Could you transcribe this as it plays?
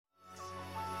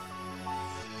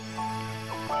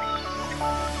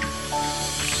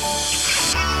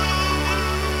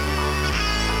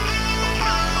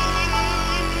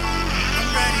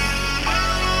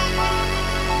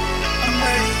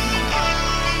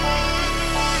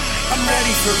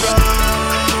If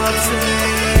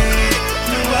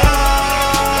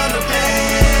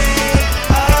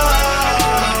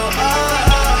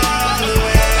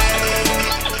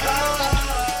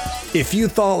you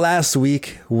thought last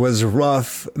week was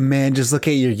rough, man, just look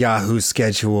at your Yahoo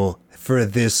schedule for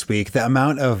this week. The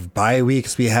amount of bye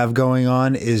weeks we have going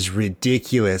on is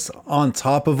ridiculous. On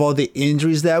top of all the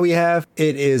injuries that we have,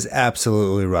 it is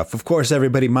absolutely rough. Of course,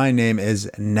 everybody, my name is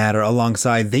Nader,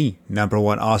 alongside the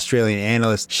 #1 Australian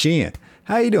analyst, Sheehan.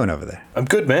 How you doing over there? I'm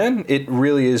good, man. It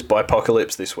really is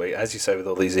bipocalypse this week, as you say, with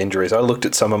all these injuries. I looked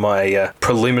at some of my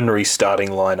preliminary starting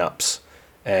lineups,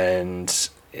 and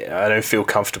I don't feel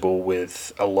comfortable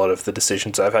with a lot of the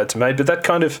decisions I've had to make, but that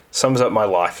kind of sums up my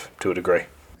life to a degree.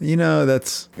 I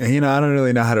don't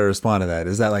really know how to respond to that.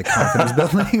 Is that like confidence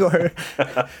building or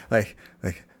like,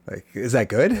 is that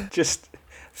good? Just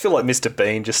feel like Mr.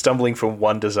 Bean, just stumbling from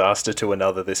one disaster to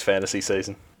another this fantasy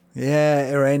season.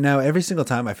 Yeah, right now, every single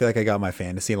time I feel like I got my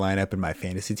fantasy lineup and my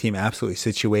fantasy team absolutely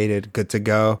situated, good to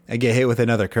go. I get hit with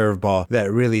another curveball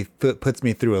that really puts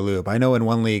me through a loop. I know in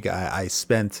one league I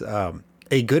spent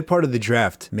a good part of the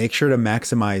draft, make sure to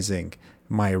maximizing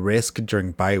my risk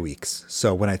during bye weeks.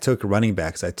 So when I took running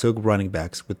backs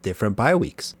with different bye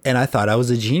weeks. And I thought I was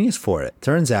a genius for it.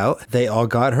 Turns out they all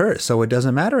got hurt, so it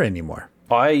doesn't matter anymore.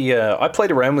 I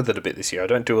played around with it a bit this year. I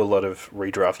don't do a lot of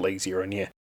redraft leagues year on year.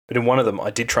 But in one of them,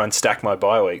 I did try and stack my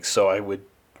bye weeks, so I would,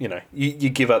 you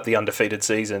give up the undefeated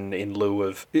season in lieu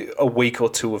of a week or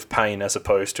two of pain as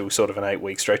opposed to sort of an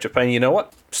 8-week stretch of pain. You know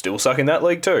what? Still suck in that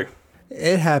league too.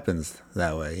 It happens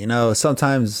that way.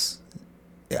 Sometimes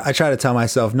I try to tell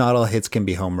myself not all hits can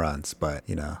be home runs, but,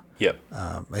 Yep.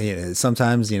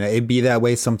 Sometimes, it'd be that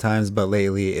way sometimes, but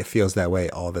lately it feels that way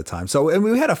all the time. So, and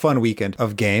we had a fun weekend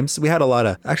of games. We had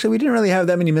we didn't really have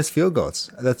that many missed field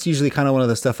goals. That's usually kind of one of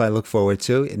the stuff I look forward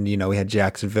to. And, we had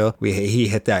Jacksonville. He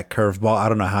hit that curveball. I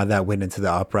don't know how that went into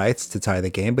the uprights to tie the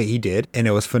game, but he did. And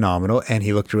it was phenomenal. And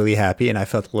he looked really happy. And I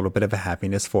felt a little bit of a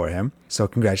happiness for him. So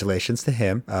congratulations to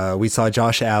him. We saw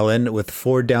Josh Allen with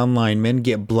 4 down linemen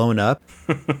get blown up.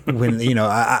 When,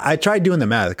 I tried doing the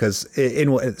math because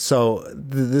so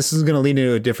this is going to lead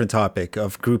into a different topic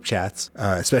of group chats,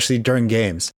 especially during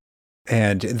games.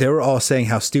 And they were all saying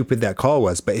how stupid that call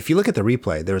was. But if you look at the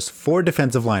replay, there's 4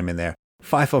 defensive linemen there,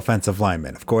 5 offensive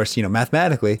linemen. Of course,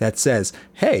 mathematically, that says,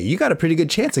 hey, you got a pretty good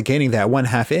chance of gaining that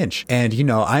 1/2 inch. And,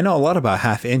 I know a lot about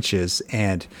 1/2 inches,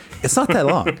 and it's not that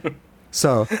long.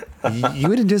 So you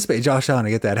would anticipate Josh Allen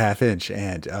to get that 1/2 inch.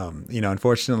 And,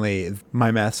 unfortunately,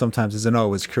 my math sometimes isn't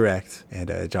always correct.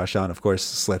 And Josh Allen, of course,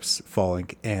 slips falling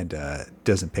and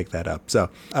doesn't pick that up. So,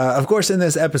 of course, in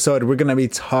this episode, we're going to be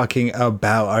talking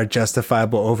about our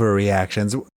justifiable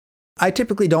overreactions. I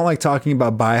typically don't like talking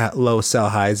about buy low, sell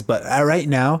highs, but right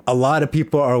now, a lot of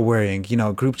people are worrying.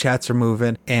 Group chats are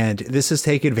moving, and this is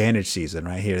take advantage season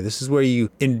right here. This is where you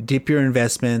dip your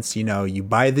investments, you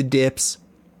buy the dips,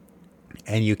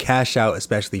 and you cash out,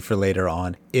 especially for later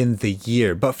on in the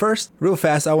year. But first, real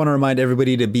fast, I want to remind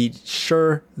everybody to be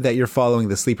sure that you're following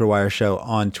the Sleeper Wire Show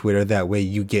on Twitter. That way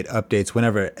you get updates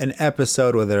whenever an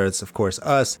episode, whether it's, of course,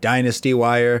 us, Dynasty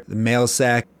Wire, the Mail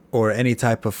Sack, or any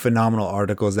type of phenomenal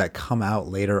articles that come out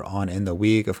later on in the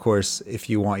week. Of course, if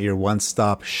you want your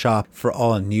one-stop shop for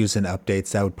all news and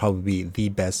updates, that would probably be the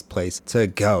best place to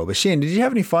go. But Shane, did you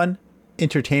have any fun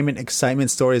entertainment,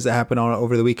 excitement stories that happened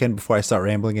over the weekend before I start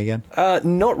rambling again?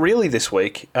 Not really this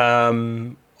week.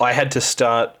 I had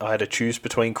to choose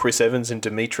between Chris Evans and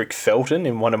Demetric Felton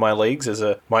in one of my leagues as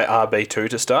my RB2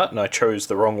 to start, and I chose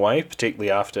the wrong way, particularly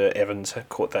after Evans had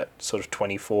caught that sort of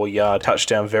 24-yard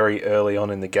touchdown very early on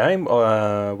in the game.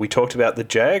 We talked about the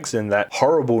Jags and that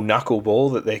horrible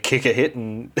knuckleball that their kicker hit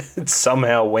and it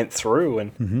somehow went through,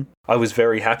 and I was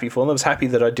very happy for them. I was happy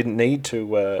that I didn't need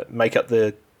to make up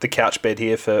the couch bed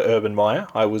here for Urban Meyer.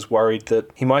 I was worried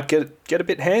that he might get a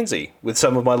bit handsy with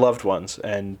some of my loved ones,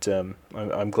 and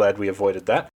I'm glad we avoided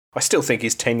that. I still think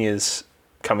his tenure's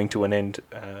coming to an end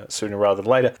sooner rather than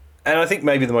later. And I think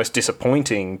maybe the most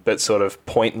disappointing but sort of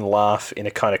point and laugh in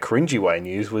a kind of cringy way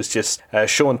news was just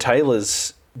Sean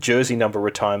Taylor's jersey number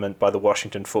retirement by the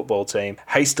Washington football team,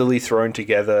 hastily thrown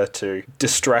together to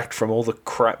distract from all the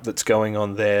crap that's going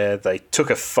on there. They took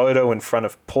a photo in front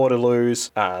of Portaloos.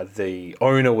 The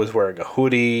owner was wearing a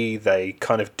hoodie. They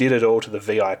kind of did it all to the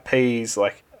VIPs.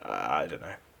 I don't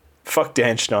know. Fuck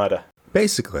Dan Schneider.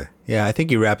 Basically. Yeah, I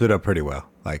think you wrapped it up pretty well.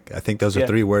 I think those are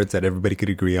 3 words that everybody could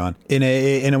agree on. In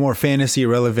a more fantasy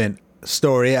relevant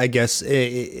story, I guess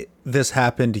this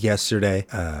happened yesterday.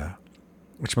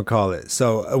 Whatchamacallit.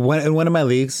 So in one of my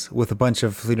leagues with a bunch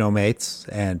of mates,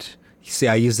 and See,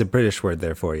 I used a British word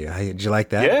there for you. Did you like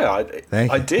that? Yeah, I did.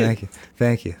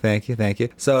 Thank you.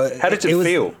 So how did it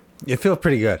feel? It felt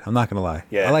pretty good. I'm not gonna lie.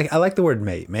 Yeah. I like the word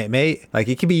mate. Mate, like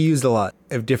it can be used a lot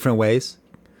of different ways.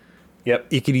 Yep.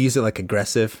 You could use it like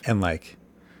aggressive and like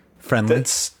friendly.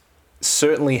 That's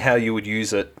certainly how you would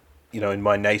use it. In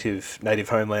my native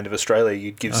homeland of Australia,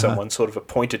 you'd give someone sort of a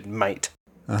pointed mate,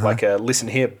 like a listen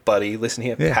here, buddy, listen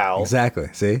here, pal. Exactly.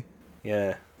 See.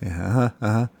 Yeah.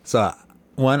 Yeah. So.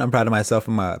 One, I'm proud of myself.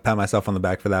 I'm gonna pat myself on the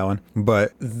back for that one.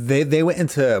 But they went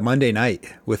into Monday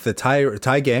night with the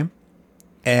tie game,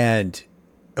 and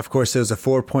of course it was a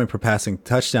 4-point per passing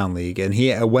touchdown league. And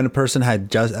one person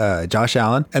had Josh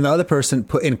Allen, and the other person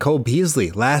put in Cole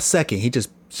Beasley last second. He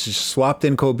just swapped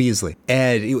in Cole Beasley,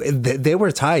 and they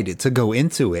were tied to go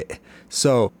into it.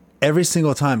 So every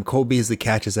single time Cole Beasley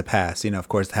catches a pass, of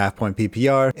course, the half-point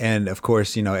PPR, and of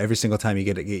course, every single time you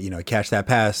get catch that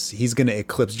pass, he's going to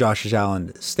eclipse Josh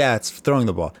Allen's stats throwing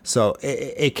the ball. So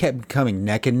it kept coming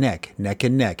neck and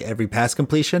neck. Every pass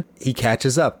completion, he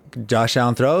catches up. Josh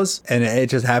Allen throws, and it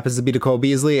just happens to be to Cole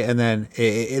Beasley, and then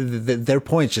their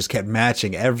points just kept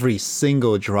matching every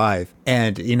single drive.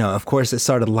 And, of course, it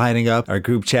started lining up our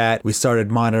group chat. We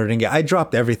started monitoring it. I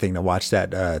dropped everything to watch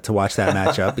that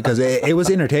matchup because it was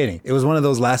entertaining. It was one of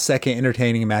those last-second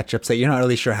entertaining matchups that you're not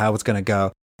really sure how it's going to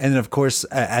go. And then, of course,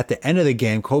 at the end of the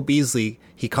game, Cole Beasley,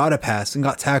 he caught a pass and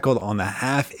got tackled on the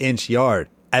half-inch yard.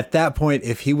 At that point,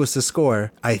 if he was to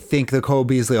score, I think the Cole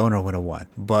Beasley owner would have won.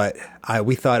 But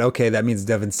we thought, okay, that means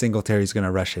Devin Singletary's going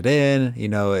to rush it in.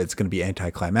 It's going to be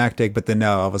anticlimactic. But then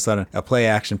no, all of a sudden, a play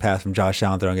action pass from Josh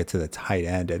Allen throwing it to the tight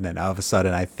end. And then all of a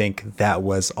sudden, I think that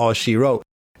was all she wrote.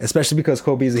 Especially because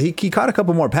Cole Beasley, he caught a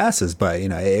couple more passes, but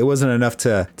it wasn't enough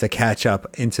to catch up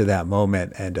into that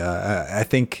moment. And I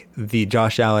think the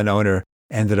Josh Allen owner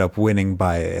ended up winning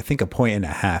by, I think, 1.5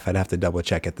 points. I'd have to double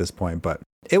check at this point, but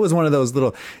it was one of those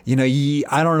little,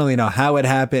 I don't really know how it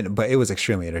happened, but it was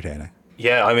extremely entertaining.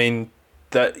 Yeah, I mean,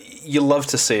 that you love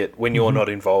to see it when you're not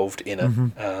involved in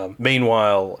it.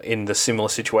 Meanwhile, in the similar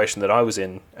situation that I was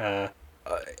in,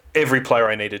 every player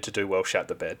I needed to do well shat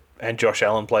the bed, and Josh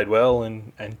Allen played well,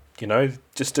 and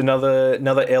just another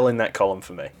L in that column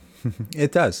for me.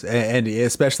 It does. And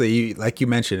especially, like you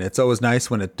mentioned, it's always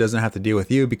nice when it doesn't have to deal with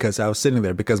you, because I was sitting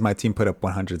there because my team put up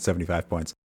 175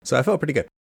 points. So I felt pretty good.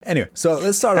 Anyway, so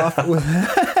let's start off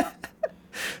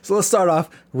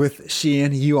with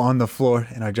Sheehan, you on the floor,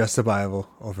 and our justifiable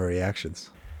overreactions.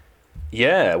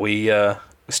 Yeah, we're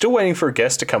still waiting for a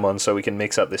guest to come on so we can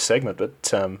mix up this segment,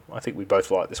 but I think we both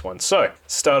like this one. So,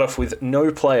 start off with,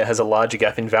 no player has a larger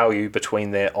gap in value between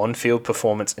their on-field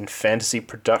performance and fantasy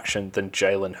production than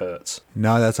Jalen Hurts.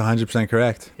 No, that's 100%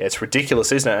 correct. Yeah, it's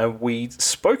ridiculous, isn't it? And we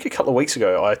spoke a couple of weeks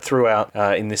ago. I threw out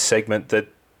in this segment that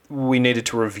we needed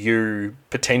to review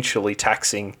potentially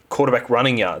taxing quarterback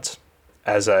running yards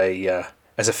as a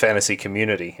fantasy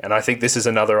community. And I think this is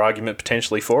another argument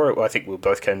potentially for it. I think we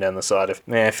both came down the side of,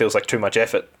 it feels like too much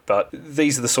effort. But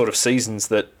these are the sort of seasons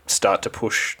that start to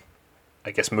push,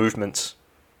 I guess, movements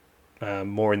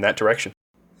more in that direction.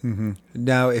 Mm-hmm.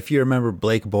 Now, if you remember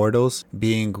Blake Bortles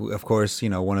being, of course,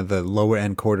 one of the lower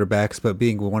end quarterbacks, but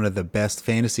being one of the best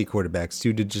fantasy quarterbacks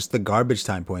due to just the garbage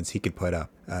time points he could put up.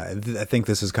 I think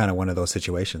this is kind of one of those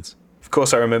situations. Of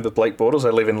course, I remember Blake Bortles. I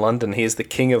live in London. He is the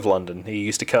king of London. He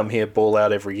used to come here, ball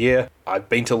out every year. I've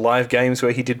been to live games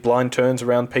where he did blind turns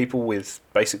around people with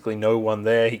basically no one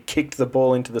there. He kicked the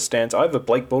ball into the stands. I have a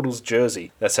Blake Bortles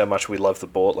jersey. That's how much we love the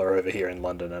Bortler over here in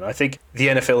London. And I think the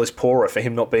NFL is poorer for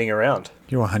him not being around.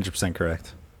 You're 100%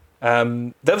 correct.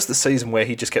 That was the season where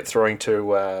he just kept throwing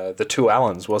to the two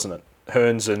Allens, wasn't it?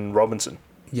 Hearns and Robinson.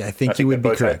 Yeah, I think you would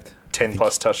be correct.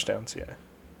 10-plus touchdowns, yeah.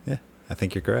 Yeah, I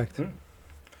think you're correct.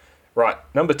 Right,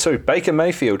 number 2, Baker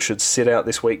Mayfield should sit out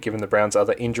this week given the Browns'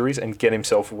 other injuries and get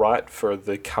himself right for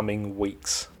the coming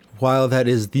weeks. While that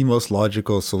is the most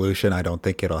logical solution, I don't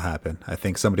think it'll happen. I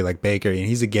think somebody like Baker,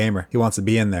 he's a gamer. He wants to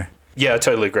be in there. Yeah, I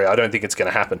totally agree. I don't think it's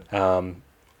going to happen.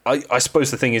 I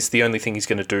suppose the thing is, the only thing he's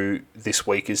going to do this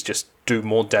week is just do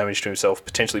more damage to himself,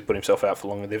 potentially put himself out for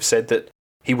longer. They've said that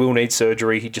he will need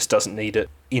surgery. He just doesn't need it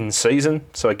in season,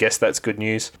 so I guess that's good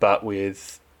news. But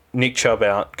with Nick Chubb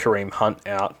out, Kareem Hunt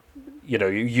out,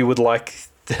 you would like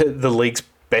the league's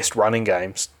best running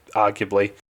games,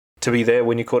 arguably, to be there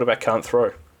when your quarterback can't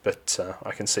throw. But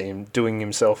I can see him doing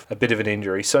himself a bit of an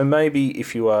injury. So maybe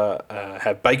if you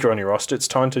have Baker on your roster, it's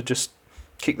time to just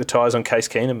kick the tires on Case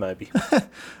Keenum, maybe.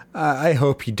 I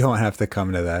hope you don't have to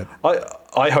come to that.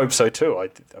 I hope so too.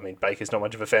 I mean, Baker's not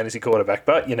much of a fantasy quarterback,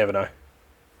 but you never know.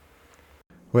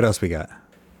 What else we got?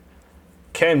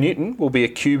 Cam Newton will be a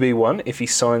QB1 if he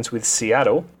signs with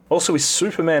Seattle. Also, his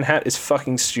Superman hat is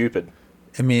fucking stupid.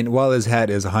 I mean, while his hat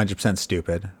is 100%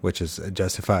 stupid, which is a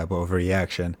justifiable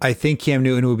overreaction, I think Cam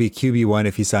Newton will be QB1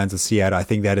 if he signs with Seattle. I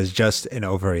think that is just an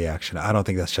overreaction. I don't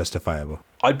think that's justifiable.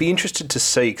 I'd be interested to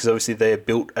see, because obviously they're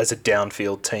built as a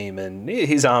downfield team and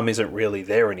his arm isn't really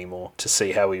there anymore, to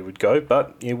see how he would go.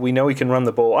 But we know he can run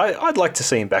the ball. I'd like to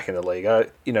see him back in the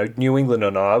league. New England or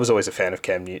not, I was always a fan of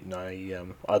Cam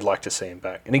Newton. I'd like to see him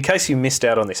back. And in case you missed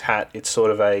out on this hat, it's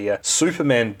sort of a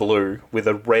Superman blue with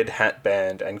a red hat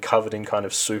band and covered in kind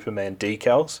of Superman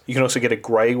decals. You can also get a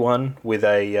grey one with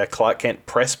a Clark Kent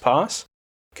press pass,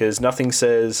 because nothing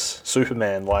says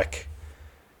Superman like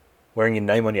wearing your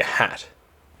name on your hat.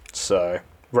 So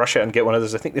rush out and get one of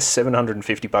those. I think they're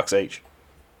 $750 each.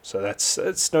 So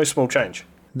that's no small change.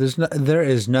 There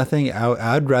is nothing.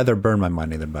 I'd rather burn my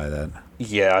money than buy that.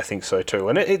 Yeah, I think so too.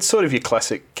 And it's sort of your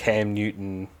classic Cam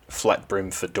Newton flat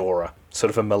brim fedora, sort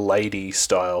of a Milady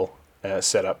style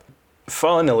setup.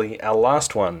 Finally, our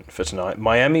last one for tonight.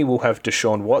 Miami will have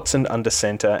Deshaun Watson under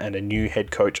center and a new head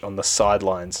coach on the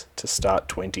sidelines to start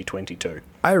 2022.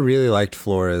 I really liked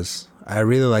Flores. I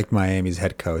really liked Miami's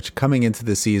head coach. Coming into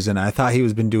the season, I thought he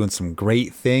was been doing some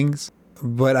great things,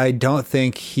 but I don't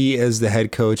think he is the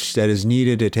head coach that is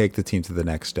needed to take the team to the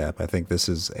next step. I think this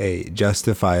is a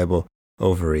justifiable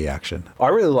overreaction. I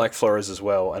really like Flores as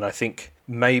well, and I think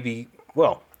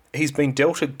he's been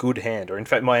dealt a good hand, or in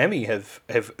fact Miami have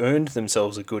earned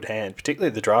themselves a good hand, particularly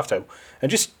at the draft table,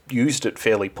 and just used it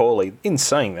fairly poorly. In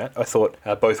saying that, I thought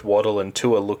both Waddle and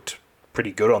Tua looked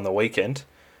pretty good on the weekend.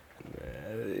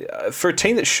 For a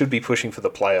team that should be pushing for the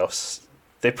playoffs,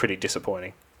 they're pretty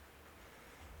disappointing.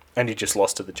 And you just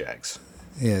lost to the Jags.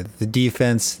 Yeah, the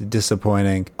defense,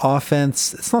 disappointing.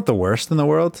 Offense, it's not the worst in the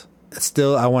world.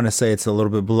 Still, I want to say it's a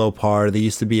little bit below par. They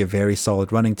used to be a very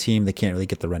solid running team. They can't really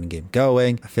get the running game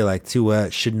going. I feel like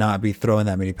Tua should not be throwing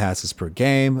that many passes per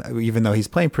game, even though he's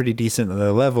playing pretty decent at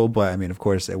the level. But, I mean, of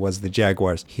course, it was the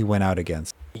Jaguars he went out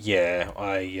against. Yeah,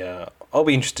 I'll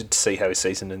be interested to see how his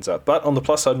season ends up. But on the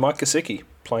plus side, Mike Gesicki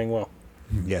playing well.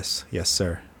 Yes,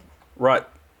 sir. Right,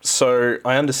 so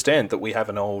I understand that we have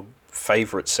an old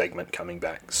favourite segment coming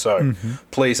back. So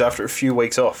please, after a few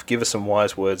weeks off, give us some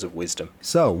wise words of wisdom.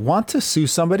 So, want to sue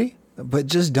somebody, but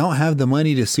just don't have the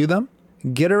money to sue them?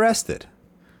 Get arrested.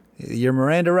 Your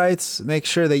Miranda rights, make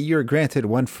sure that you're granted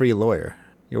one free lawyer.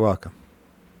 You're welcome.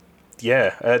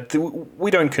 Yeah,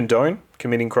 we don't condone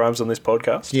committing crimes on this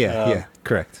podcast. Yeah,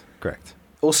 correct.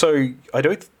 Also, I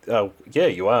don't. Yeah,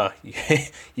 you are.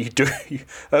 You do.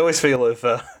 I always think of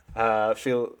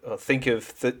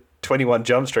the 21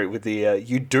 Jump Street with the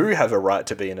you do have a right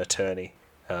to be an attorney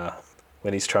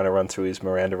when he's trying to run through his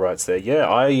Miranda rights there.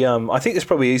 Yeah, I think there's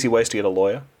probably easy ways to get a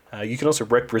lawyer. You can also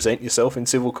represent yourself in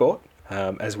civil court,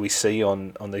 as we see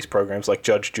on these programs like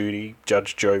Judge Judy,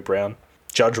 Judge Joe Brown,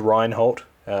 Judge Reinhold,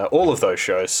 all of those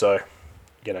shows. So,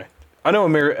 I know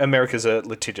America's a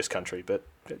litigious country, but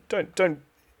don't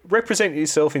represent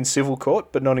yourself in civil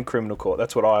court, but not in criminal court.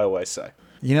 That's what I always say.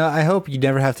 I hope you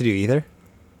never have to do either.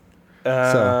 So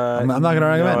I'm not going to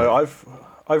recommend it. No,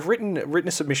 I've written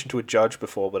a submission to a judge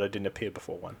before, but I didn't appear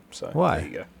before one. So why? There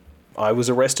you go. I was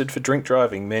arrested for drink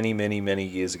driving many, many, many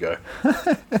years ago.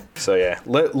 So yeah,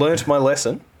 learnt my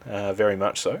lesson, very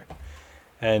much so,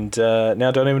 and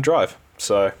now don't even drive.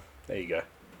 So there you go.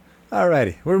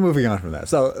 Alrighty, we're moving on from that.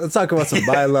 So let's talk about some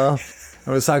buy low.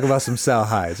 And let's talk about some sell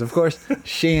highs. Of course,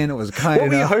 Sheehan was kind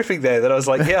enough. What were you hoping there? That I was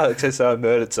like, yeah, because I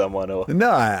murdered someone? Or no,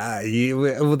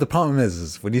 well, the problem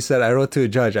is when you said I wrote to a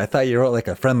judge, I thought you wrote like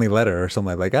a friendly letter or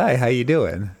something like, hi, how you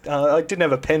doing? I didn't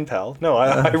have a pen pal. No,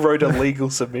 I wrote a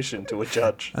legal submission to a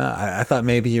judge. I thought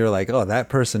maybe you were like, oh, that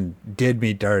person did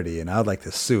me dirty, and I'd like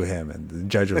to sue him. And the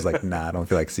judge was like, nah, I don't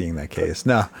feel like seeing that case.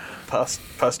 No. Past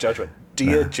judgment.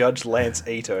 Dear Judge Lance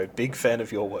Ito, big fan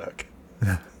of your work.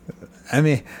 I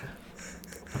mean...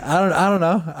 I don't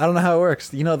know. I don't know how it works.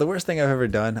 The worst thing I've ever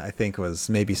done, I think, was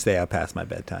maybe stay out past my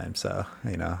bedtime. So,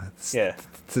 yeah.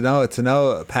 To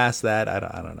know past that, I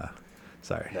don't know.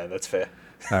 Sorry. No, that's fair.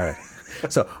 All right.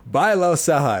 So, buy low,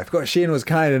 sell high. Of course, Sheehan was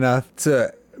kind enough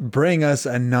to bring us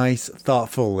a nice,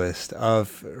 thoughtful list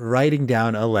of writing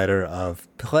down a letter of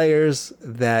players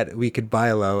that we could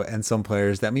buy low and some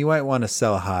players that we might want to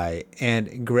sell high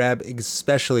and grab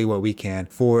especially what we can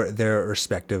for their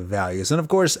respective values. And of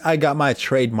course, I got my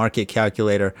trade market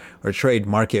calculator or trade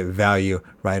market value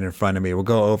right in front of me. We'll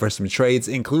go over some trades,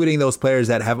 including those players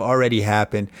that have already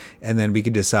happened, and then we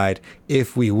can decide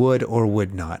if we would or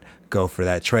would not go for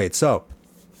that trade. So,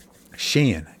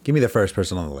 Sheehan, give me the first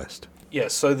person on the list. Yeah,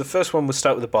 so the first one, we'll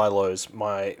start with the buy lows.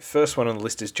 My first one on the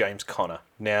list is James Conner.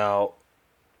 Now,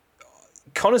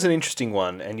 Conner's an interesting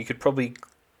one, and you could probably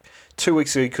 2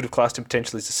 weeks ago, you could have classed him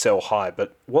potentially as a sell high,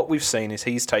 but what we've seen is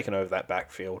he's taken over that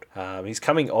backfield. He's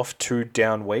coming off 2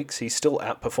 down weeks. He's still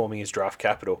outperforming his draft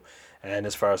capital. And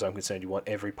as far as I'm concerned, you want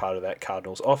every part of that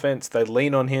Cardinals offense. They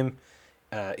lean on him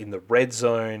in the red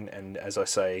zone, and as I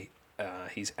say,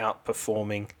 he's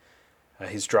outperforming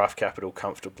his draft capital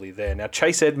comfortably there. Now,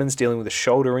 Chase Edmonds dealing with a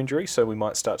shoulder injury, so we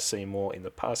might start to see more in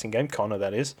the passing game. Connor,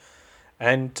 that is.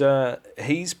 And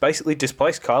he's basically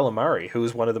displaced Kyler Murray, who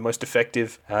was one of the most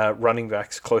effective running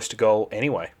backs close to goal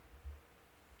anyway.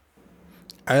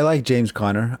 I like James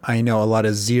Conner. I know a lot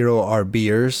of zero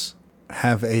RBers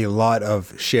have a lot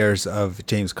of shares of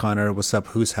James Conner. What's up?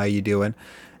 How you doing?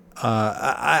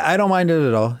 I don't mind it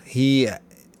at all. He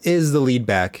is the lead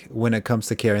back when it comes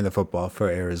to carrying the football for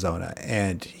Arizona,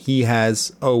 and he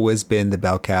has always been the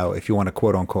bell cow, if you want to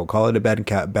quote unquote call it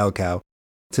a bell cow,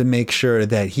 to make sure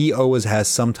that he always has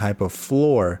some type of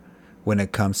floor when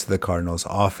it comes to the Cardinals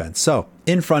offense. So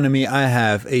in front of me, I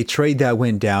have a trade that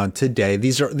went down today.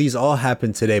 These all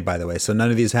happened today, by the way. So none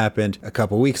of these happened a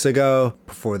couple weeks ago,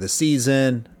 before the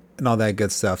season, and all that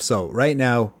good stuff. So right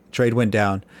now, trade went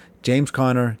down. James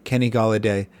Conner, Kenny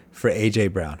Golladay for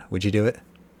AJ Brown. Would you do it?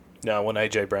 No, I want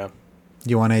AJ Brown.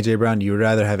 You want AJ Brown? You would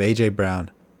rather have AJ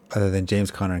Brown other than James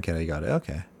Conner and Kenny Golladay?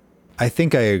 Okay. I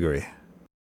think I agree.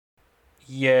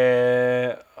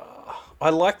 Yeah, I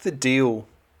like the deal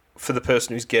for the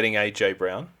person who's getting AJ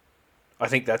Brown. I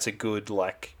think that's a good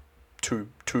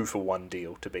two for one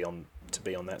deal to be on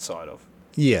that side of.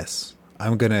 Yes,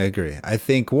 I'm gonna agree. I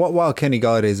think while Kenny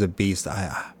Golladay is a beast,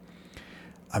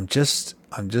 I'm just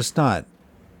not.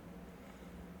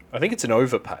 I think it's an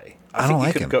overpay. I think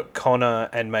you could have got Connor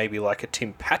and maybe like a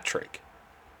Tim Patrick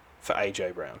for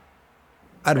AJ Brown.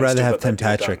 I'd rather have Tim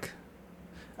Patrick.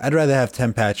 I'd rather have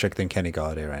Tim Patrick than Kenny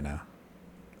Golladay right now.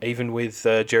 Even with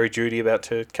Jerry Jeudy about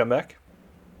to come back?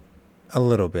 A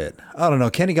little bit. I don't know.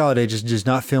 Kenny Golladay just does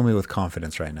not fill me with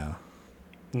confidence right now.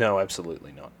 No,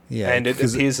 absolutely not. Yeah, and it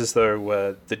appears as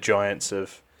though the Giants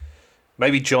have...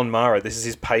 Maybe John Mara, this is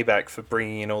his payback for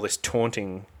bringing in all this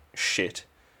taunting shit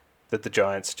that the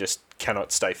Giants just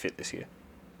cannot stay fit this year.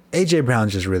 AJ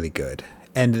Brown's just really good.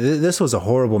 And this was a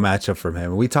horrible matchup for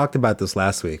him. We talked about this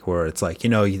last week where it's like,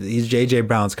 he's AJ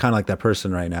Brown's kind of like that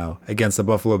person right now against the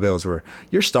Buffalo Bills where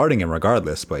you're starting him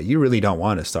regardless, but you really don't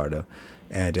want to start him.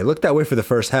 And it looked that way for the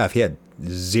first half. He had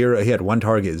 1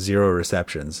 target, 0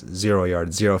 receptions, 0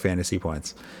 yards, 0 fantasy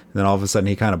points. And then all of a sudden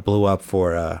he kind of blew up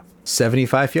for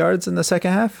 75 yards in the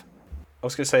second half. I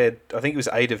was going to say, I think it was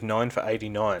 8 of 9 for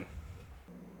 89.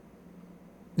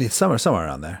 Yeah, somewhere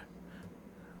around there.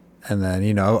 And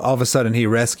then, all of a sudden he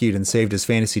rescued and saved his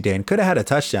fantasy day and could have had a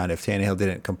touchdown if Tannehill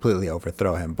didn't completely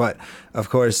overthrow him. But, of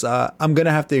course, I'm going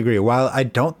to have to agree. While I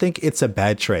don't think it's a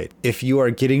bad trade, if you are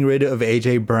getting rid of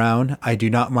A.J. Brown, I do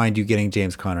not mind you getting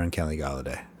James Conner and Kenny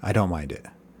Golladay. I don't mind it.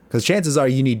 Because chances are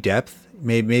you need depth.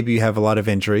 Maybe you have a lot of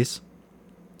injuries.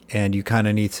 And you kind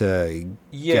of need to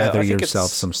gather yourself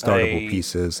some startable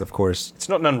pieces. Of course, it's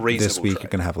not an unreasonable this week trade. You're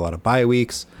going to have a lot of bye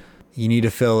weeks. You need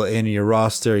to fill in your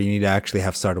roster. You need to actually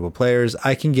have startable players.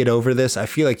 I can get over this. I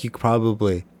feel like you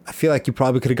probably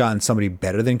could have gotten somebody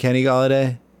better than Kenny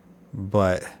Golladay,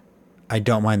 but I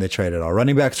don't mind the trade at all.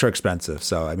 Running backs are expensive,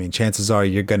 so chances are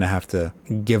you're going to have to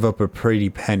give up a pretty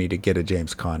penny to get a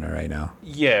James Conner right now.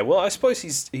 Yeah, well, I suppose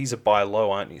he's a buy low,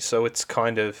 aren't you? So it's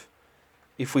kind of,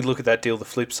 if we look at that deal, the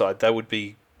flip side, that would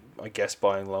be, I guess,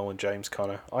 buying low on James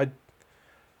Conner. I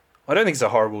don't think it's a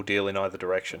horrible deal in either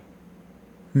direction.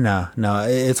 No,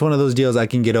 it's one of those deals I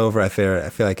can get over. I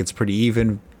feel like it's pretty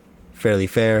even, fairly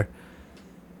fair.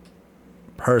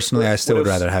 Personally, I still would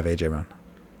rather have AJ Brown.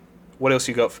 What else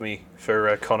you got for me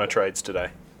for Connor trades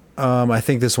today? I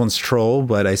think this one's troll,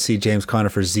 but I see James Conner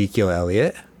for Ezekiel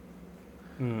Elliott.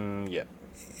 Yeah.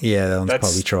 Yeah, that one's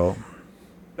probably troll.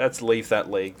 That's leave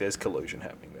that league. There's collusion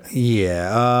happening there.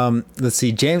 Yeah. Let's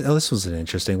see. This was an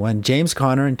interesting one. James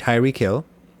Conner and Tyreek Hill.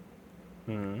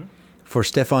 For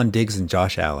Stephon Diggs and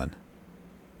Josh Allen.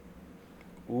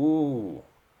 Ooh.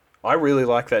 I really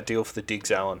like that deal for the Diggs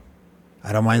Allen.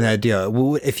 I don't mind that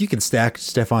deal. If you can stack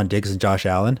Stephon Diggs and Josh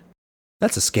Allen,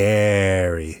 that's a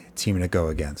scary team to go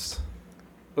against.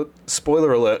 But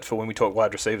spoiler alert for when we talk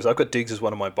wide receivers, I've got Diggs as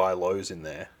one of my buy lows in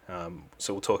there.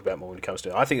 So we'll talk about more when it comes to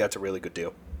it. I think that's a really good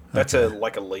deal. That's a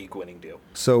league-winning deal.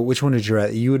 So which one would you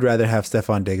rather? You would rather have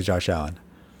Stephon Diggs, Josh Allen?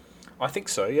 I think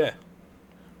so, yeah.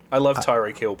 I love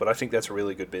Tyreek Hill, but I think that's a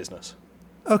really good business.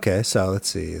 Okay, so let's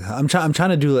see. I'm trying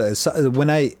to do when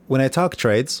I talk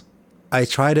trades, I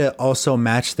try to also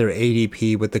match their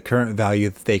ADP with the current value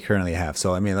that they currently have.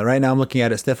 So right now I'm looking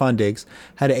at it. Stephon Diggs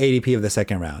had an ADP of the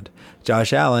second round.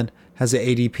 Josh Allen has an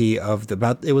ADP of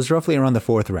it was roughly around the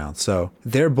fourth round. So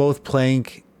they're both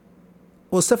playing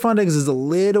Well, Stephon Diggs is a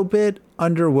little bit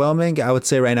underwhelming. I would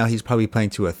say right now he's probably playing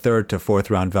to a third to fourth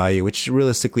round value, which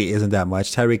realistically isn't that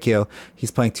much. Tyreek Hill,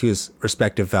 he's playing to his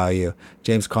respective value.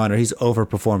 James Conner, he's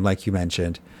overperformed like you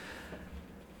mentioned.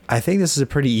 I think this is a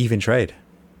pretty even trade.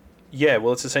 Yeah,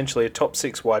 well, it's essentially a top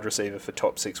 6 wide receiver for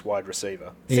top 6 wide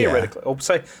receiver. Theoretically. Or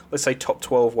let's say top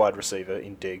 12 wide receiver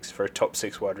in Diggs for a top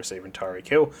 6 wide receiver in Tyreek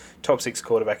Hill, top 6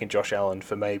 quarterback in Josh Allen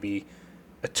for maybe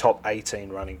a top 18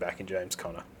 running back in James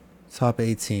Conner. Top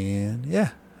 18.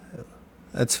 Yeah.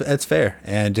 That's fair.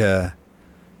 And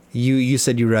you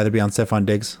said you'd rather be on Stephon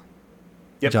Diggs?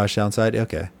 Yep. Josh Allen side?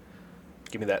 Okay.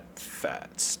 Give me that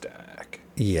fat stack.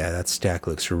 Yeah, that stack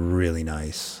looks really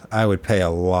nice. I would pay a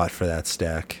lot for that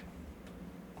stack.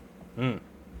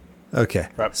 Okay.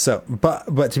 Right. So,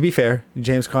 but to be fair,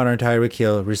 James Conner and Tyreek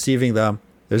Hill receiving them,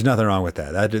 there's nothing wrong with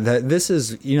that. This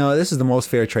is the most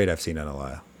fair trade I've seen in a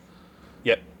while.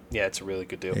 Yep. Yeah, it's a really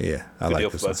good deal. Yeah, I good like deal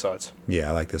this for one. both sides. Yeah,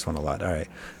 I like this one a lot. All right.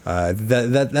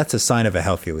 That's a sign of a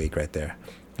healthy league right there.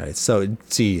 All right. So,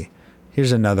 let's see.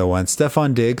 Here's another one.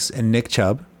 Stephon Diggs and Nick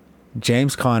Chubb,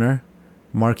 James Conner,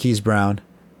 Marquise Brown,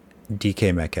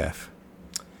 DK Metcalf.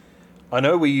 I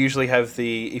know we usually have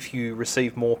the if you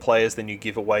receive more players than you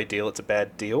give away deal, it's a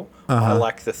bad deal. I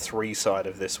like the 3 side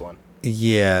of this one.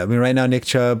 Yeah, I mean, right now, Nick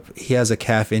Chubb, he has a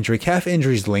calf injury. Calf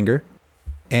injuries linger.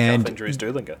 And, Calf injuries do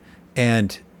linger.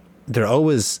 And they're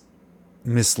always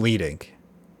misleading.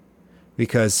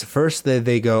 Because first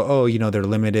they go, oh, they're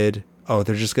limited. Oh,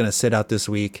 they're just going to sit out this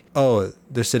week. Oh,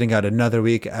 they're sitting out another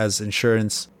week as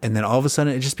insurance. And then all of a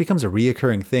sudden, it just becomes a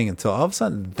reoccurring thing until all of a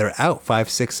sudden they're out 5,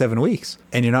 6, 7 weeks.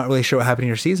 And you're not really sure what happened in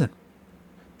your season.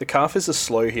 The calf is a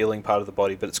slow healing part of the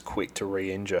body, but it's quick to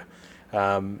re-injure.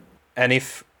 And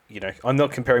if, I'm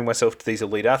not comparing myself to these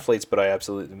elite athletes, but I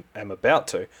absolutely am about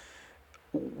to.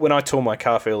 When I tore my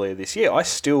calf earlier this year, I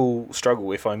still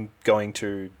struggle if I'm going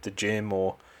to the gym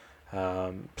or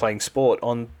playing sport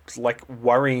on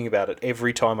worrying about it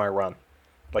every time I run.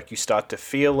 You start to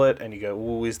feel it and you go,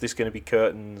 oh, is this going to be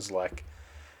curtains?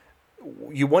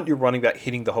 You want your running back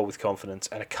hitting the hole with confidence,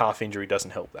 and a calf injury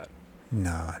doesn't help that.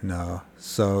 No.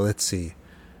 So let's see.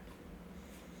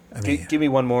 Give me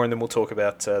one more and then we'll talk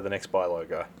about the next buy low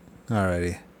guy.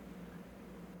 Alrighty.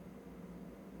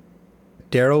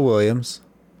 Darrell Williams,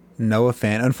 Noah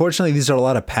Fant. Unfortunately, these are a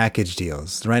lot of package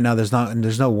deals. Right now, there's no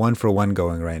 1-for-1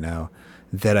 going right now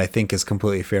that I think is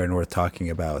completely fair and worth talking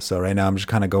about. So right now, I'm just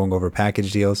kind of going over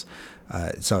package deals.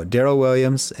 So Darrell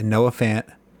Williams and Noah Fant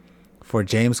for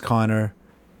James Conner,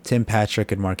 Tim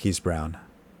Patrick, and Marquise Brown.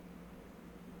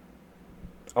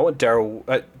 I want Darrell.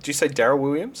 Did you say Darrell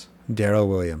Williams? Darrell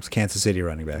Williams, Kansas City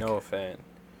running back. Noah Fant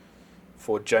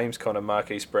for James Conner,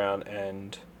 Marquise Brown,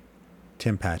 and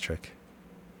Tim Patrick.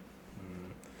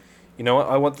 You know what?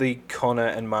 I want the Conner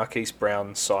and Marquise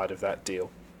Brown side of that deal.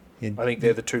 I think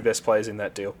they're the 2 best players in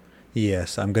that deal.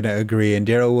 Yes, I'm going to agree. And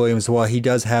Darrell Williams, while he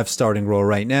does have starting role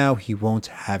right now, he won't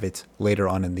have it later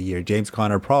on in the year. James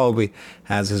Conner probably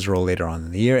has his role later on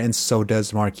in the year, and so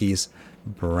does Marquise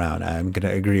Brown. I'm going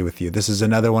to agree with you. This is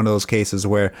another one of those cases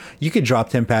where you could drop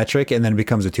Tim Patrick and then it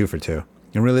becomes a 2-for-2.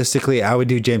 And realistically, I would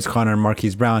do James Conner and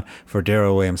Marquise Brown for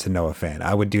Darrell Williams and Noah Fant.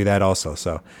 I would do that also.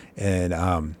 So,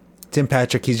 and Tim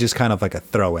Patrick, he's just kind of like a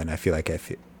throw-in, I feel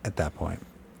at that point.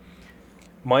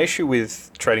 My issue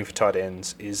with trading for tight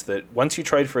ends is that once you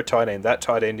trade for a tight end, that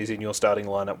tight end is in your starting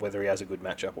lineup whether he has a good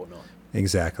matchup or not.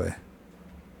 Exactly.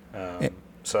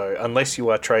 So unless you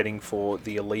are trading for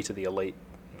the elite of the elite,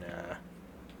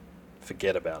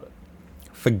 forget about it.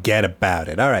 Forget about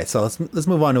it. All right, so let's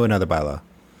move on to another buy low.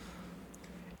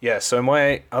 Yeah, so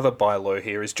my other buy low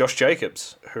here is Josh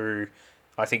Jacobs, who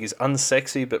I think is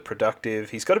unsexy but productive.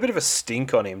 He's got a bit of a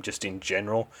stink on him just in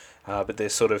general, but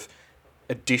there's sort of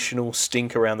additional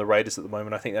stink around the Raiders at the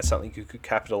moment. I think that's something you could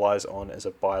capitalize on as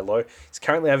a buy low. He's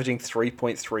currently averaging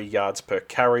 3.3 yards per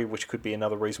carry, which could be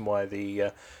another reason why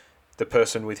the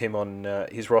person with him on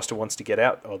his roster wants to get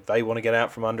out, or they want to get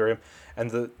out from under him.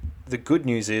 And the good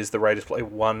news is the Raiders play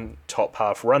one top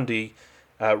half run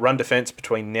defense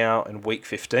between now and week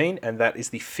 15, and that is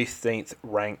the 15th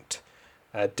ranked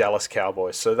Dallas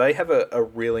Cowboys. So they have a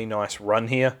really nice run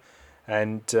here.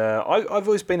 And I've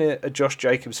always been a Josh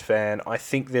Jacobs fan. I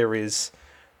think he's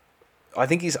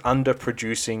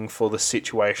underproducing for the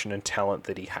situation and talent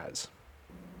that he has.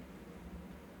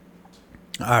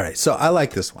 All right, so I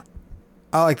like this one.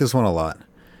 I like this one a lot.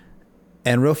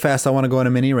 And real fast, I want to go on a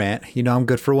mini rant. I'm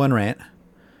good for one rant.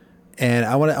 And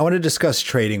I want to discuss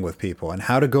trading with people and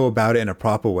how to go about it in a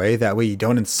proper way. That way you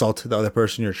don't insult the other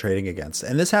person you're trading against.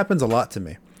 And this happens a lot to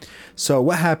me. So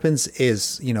what happens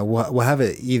is, we'll have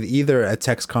either a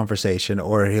text conversation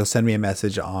or he'll send me a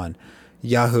message on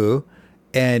Yahoo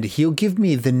and he'll give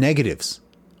me the negatives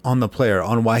on the player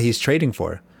on why he's trading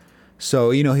for.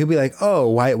 So, you know, he'll be like, oh,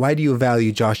 why do you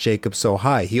value Josh Jacobs so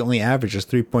high? He only averages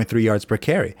 3.3 yards per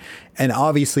carry. And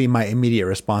obviously my immediate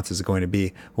response is going to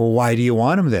be, well, why do you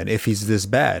want him then if he's this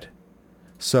bad?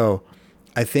 So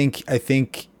I think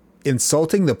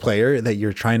insulting the player that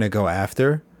you're trying to go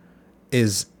after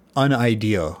is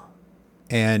unideal.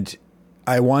 And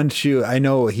I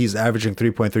know he's averaging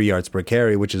 3.3 yards per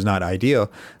carry, which is not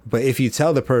ideal. But if you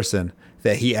tell the person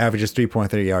that he averages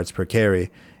 3.3 yards per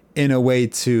carry in a way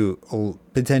to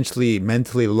potentially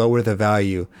mentally lower the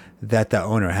value that the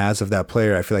owner has of that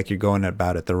player, I feel like you're going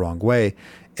about it the wrong way.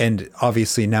 And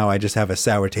obviously now I just have a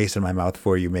sour taste in my mouth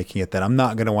for you, making it that I'm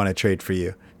not going to want to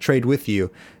trade with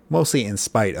you, mostly in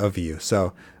spite of you.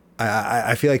 So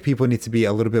I feel like people need to be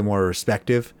a little bit more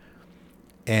respectful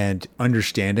and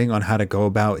understanding on how to go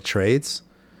about trades,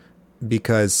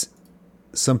 because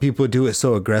some people do it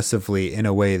so aggressively in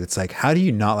a way that's like, how do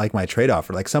you not like my trade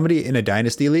offer? Like somebody in a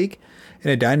dynasty league,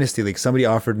 somebody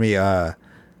offered me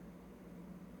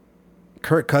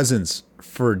Kirk Cousins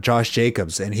for Josh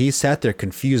Jacobs, and he sat there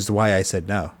confused why I said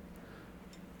no.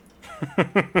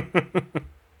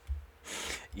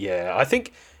 Yeah, I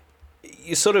think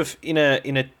you sort of in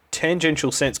a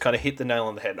tangential sense kind of hit the nail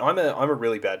on the head. I'm a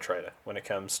really bad trader when it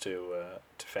comes to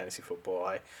fantasy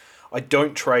football. I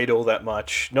don't trade all that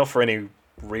much, not for any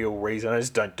real reason. I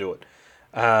just don't do it.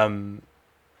 And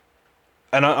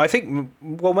I think,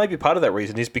 well, maybe part of that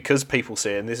reason is because people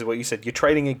say, and this is what you said, you're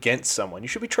trading against someone. You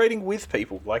should be trading with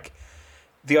people. Like,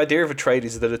 the idea of a trade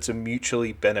is that it's a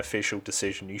mutually beneficial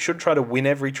decision. You shouldn't try to win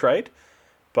every trade,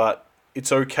 but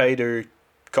it's okay to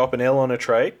cop an L on a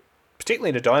trade, particularly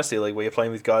in a dynasty league where you're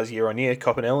playing with guys year on year,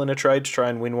 cop an L in a trade to try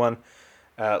and win one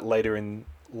later in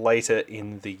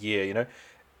the year, you know.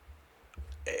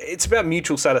 It's about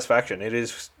mutual satisfaction. It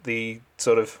is the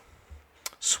sort of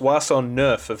soissons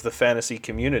neuf of the fantasy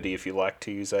community, if you like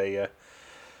to use a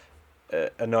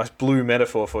nice blue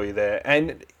metaphor for you there.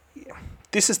 And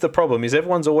this is the problem: is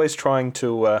everyone's always trying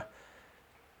to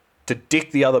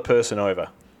dick the other person over,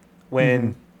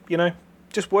 when you know,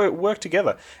 just work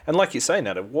together. And like you say,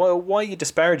 Nada, why are you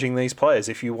disparaging these players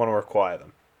if you want to acquire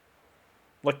them?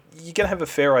 Like, you're gonna have a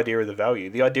fair idea of the value.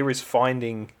 The idea is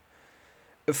finding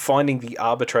the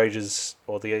arbitrages,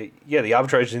 or the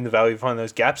arbitrages in the value, find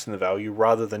those gaps in the value,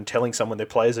 rather than telling someone their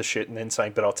players are shit and then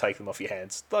saying, but I'll take them off your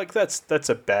hands. Like, that's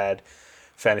a bad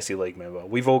fantasy league member.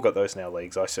 We've all got those in our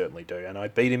leagues. I certainly do, and I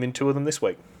beat him in 2 of them this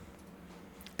week.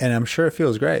 And I'm sure it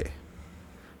feels great.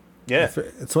 Yeah,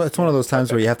 it's one of those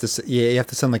times where you have to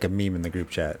send like a meme in the group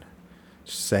chat.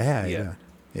 Just say, hey,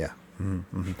 yeah.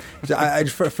 Mm-hmm. So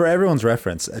for everyone's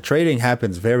reference, trading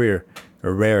happens very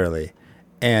rarely,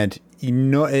 and you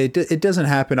know it doesn't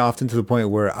happen often to the point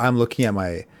where I'm looking at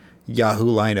my Yahoo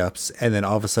lineups and then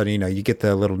all of a sudden, you know, you get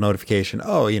the little notification,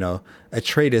 oh, you know, a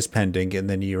trade is pending, and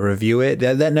then you review it.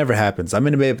 That never happens. I'm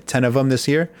going to be 10 of them this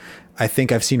year. I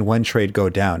think I've seen one trade go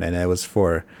down, and it was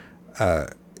for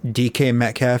DK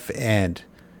Metcalf, and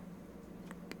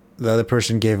the other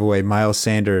person gave away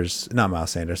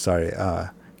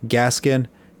Gaskin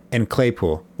and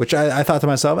Claypool, which I thought to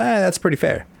myself, that's pretty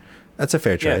fair. That's a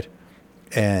fair trade. Yeah.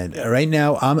 And right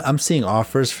now I'm seeing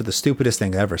offers for the stupidest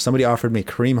thing ever. Somebody offered me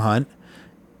Kareem Hunt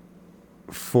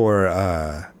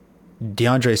for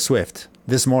DeAndre Swift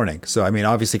this morning. So, I mean,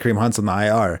 obviously Kareem Hunt's on the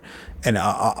IR, and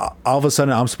all of a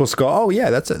sudden I'm supposed to go, oh yeah,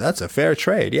 that's a fair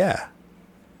trade. Yeah.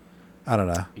 I don't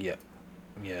know. Yeah,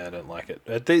 I don't like it.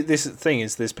 This thing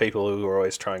is, there's people who are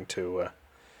always trying to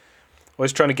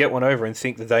get one over and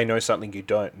think that they know something you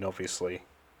don't, and obviously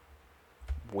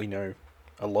we know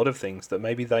a lot of things that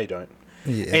maybe they don't.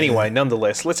 Yeah. Anyway,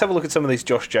 nonetheless, let's have a look at some of these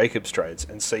Josh Jacobs trades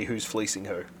and see who's fleecing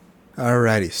who.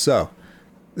 Alrighty, so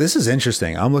this is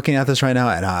interesting. I'm looking at this right now,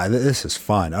 and this is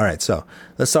fun. All right, so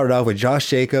let's start off with Josh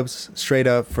Jacobs straight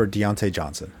up for Deontay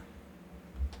Johnson.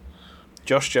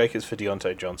 Josh Jacobs for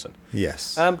Deontay Johnson.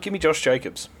 Yes. Give me Josh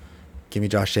Jacobs. Give me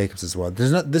Josh Jacobs as well.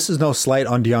 This is no slight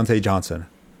on Deontay Johnson,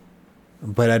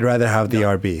 but I'd rather have the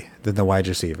RB than the wide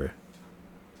receiver.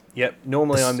 Yep.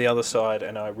 Normally I'm the other side,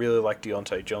 and I really like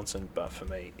Deontay Johnson, but for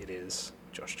me it is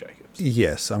Josh Jacobs.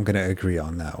 Yes, I'm going to agree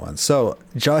on that one. So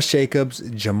Josh Jacobs,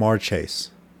 Jamar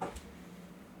Chase.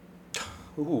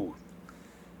 Ooh.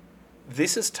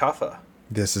 This is tougher.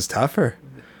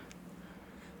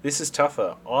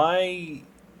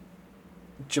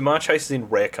 Jamar Chase is in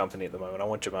rare company at the moment. I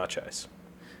want Jamar Chase.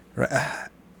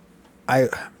 Right.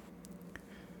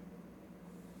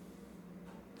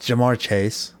 Jamar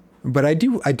Chase. But I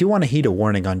do want to heed a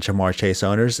warning on Jamar Chase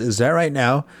owners, is that right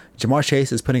now Jamar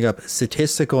Chase is putting up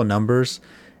statistical numbers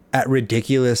at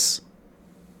ridiculous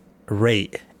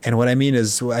rate, And what I mean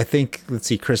is, I think, let's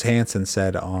see, Chris Hansen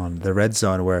said on the Red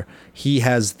Zone where he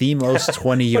has the most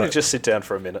 20 yards. Just sit down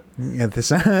for a minute. Yeah, this.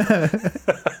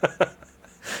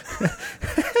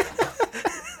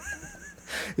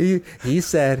 He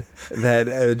said that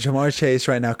Jamar Chase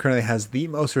right now currently has the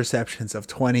most receptions of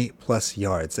 20 plus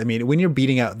yards. I mean, when you're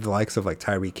beating out the likes of like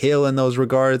Tyreek Hill in those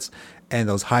regards, and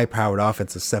those high-powered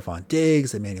offensive Stephon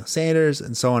Diggs, Emmanuel Sanders,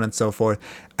 and so on and so forth,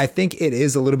 I think it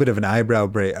is a little bit of an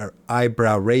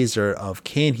eyebrow raiser of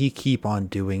can he keep on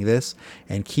doing this,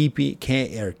 and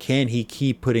can he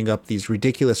keep putting up these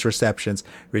ridiculous receptions,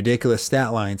 ridiculous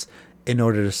stat lines in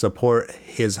order to support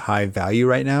his high value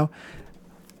right now.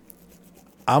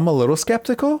 I'm a little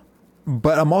skeptical,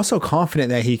 but I'm also confident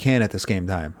that he can at this game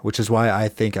time, which is why I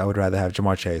think I would rather have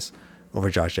Jamar Chase over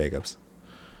Josh Jacobs.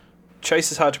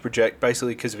 Chase is hard to project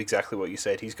basically because of exactly what you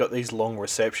said. He's got these long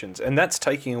receptions, and that's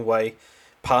taking away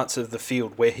parts of the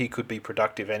field where he could be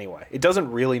productive anyway. It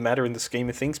doesn't really matter in the scheme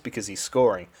of things because he's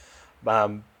scoring.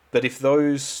 But if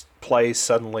those plays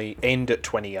suddenly end at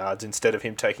 20 yards instead of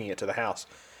him taking it to the house,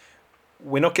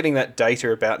 we're not getting that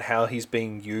data about how he's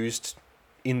being used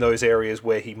in those areas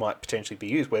where he might potentially be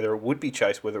used, whether it would be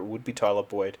Chase, whether it would be Tyler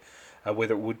Boyd,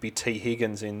 whether it would be T.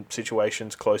 Higgins in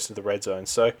situations close to the red zone.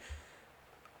 So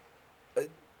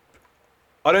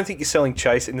I don't think you're selling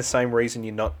Chase in the same reason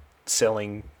you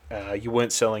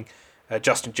weren't selling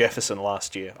Justin Jefferson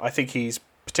last year. I think he's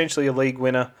potentially a league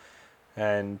winner,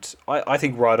 and I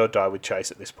think ride or die with Chase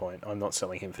at this point. I'm not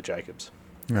selling him for Jacobs.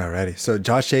 Alrighty, so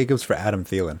Josh Jacobs for Adam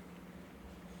Thielen.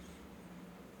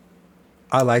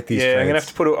 I like these trades. I'm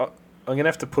gonna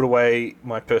have to put away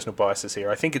my personal biases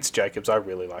here. I think it's Jacobs. I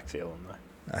really like Thielen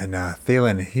though. I know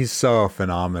Thielen. He's so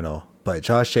phenomenal. But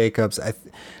Josh Jacobs,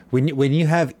 when you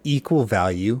have equal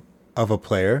value of a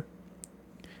player,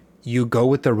 you go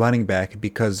with the running back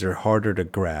because they're harder to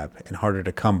grab and harder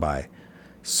to come by.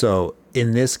 So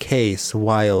in this case,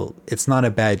 while it's not a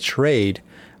bad trade,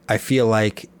 I feel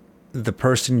like the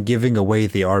person giving away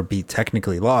the RB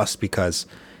technically lost because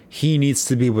he needs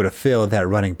to be able to fill that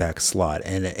running back slot.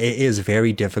 And it is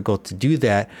very difficult to do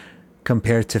that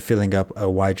compared to filling up a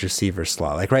wide receiver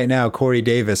slot. Like right now, Corey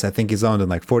Davis, I think he's owned in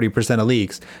like 40% of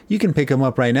leagues. You can pick him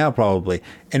up right now probably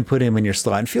and put him in your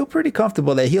slot and feel pretty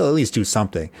comfortable that he'll at least do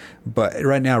something. But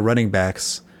right now, running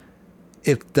backs,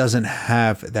 it doesn't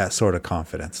have that sort of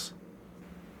confidence.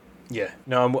 Yeah,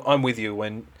 no, I'm with you.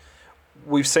 When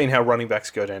we've seen how running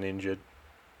backs go down injured,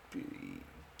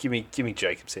 give me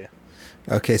Jacobs here.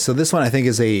 Okay, so this one I think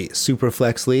is a super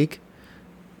flex league.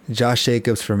 Josh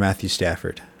Jacobs for Matthew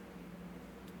Stafford.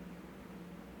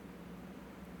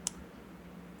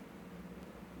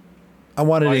 I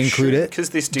wanted to include it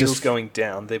because this deal's going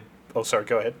down. Sorry,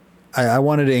 go ahead. I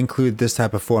wanted to include this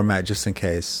type of format just in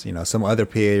case some other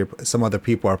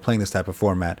people are playing this type of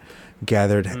format.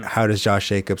 Gathered, how does Josh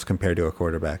Jacobs compare to a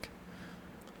quarterback?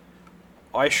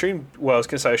 I assume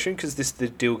because the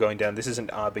deal going down, this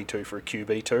isn't RB2 for a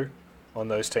QB2 on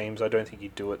those teams. I don't think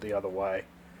you'd do it the other way.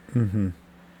 Mm-hmm.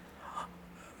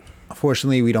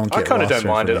 Unfortunately, we don't get. I kind of don't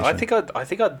mind it. I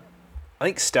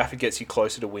think Stafford gets you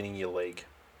closer to winning your league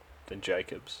than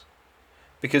Jacobs.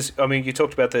 Because, I mean, you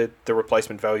talked about the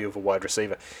replacement value of a wide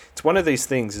receiver. It's one of these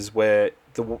things is where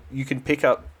you can pick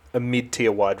up a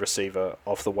mid-tier wide receiver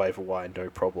off the waiver wire, no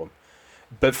problem.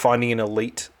 But finding an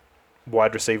elite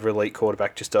wide receiver, elite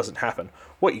quarterback just doesn't happen.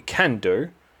 What you can do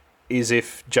is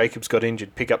if Jacobs got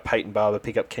injured, pick up Peyton Barber,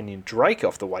 pick up Kenyon Drake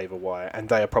off the waiver wire, and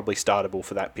they are probably startable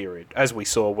for that period, as we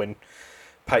saw when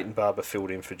Peyton Barber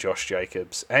filled in for Josh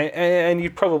Jacobs. And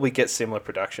you'd probably get similar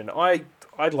production.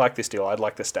 I'd like this deal. I'd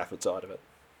like the Stafford side of it.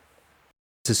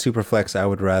 To super flex, I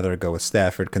would rather go with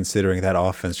Stafford, considering that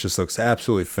offense just looks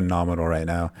absolutely phenomenal right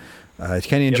now.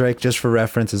 Kenyon Drake, just for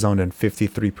reference, is owned in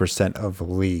 53% of the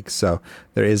league, so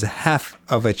there is half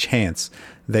of a chance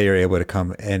that you're able to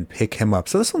come and pick him up.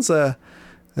 So this one's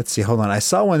let's see, hold on. I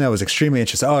saw one that was extremely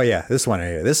interesting. Oh yeah, this one right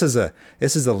here. This is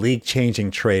a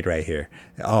league-changing trade right here.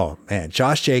 Oh man,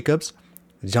 Josh Jacobs,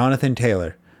 Jonathan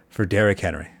Taylor for Derrick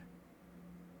Henry.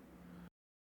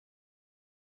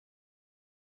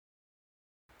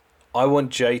 I want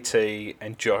JT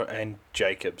and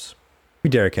Jacobs.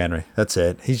 Derrick Henry. That's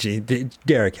it. He's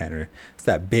Derrick Henry. It's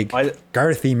that big,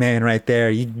 girthy man right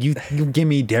there. You give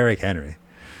me Derrick Henry.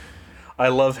 I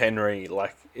love Henry.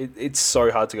 Like it's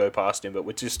so hard to go past him. But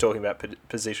we're just talking about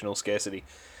positional scarcity.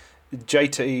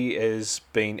 JT has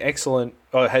been excellent.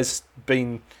 Has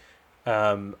been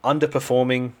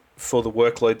underperforming for the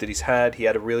workload that he's had. He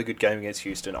had a really good game against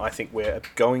Houston. I think we're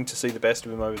going to see the best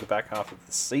of him over the back half of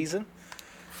the season.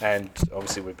 And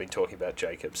obviously we've been talking about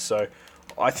Jacobs. So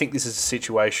I think this is a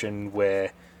situation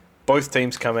where both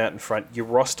teams come out in front. Your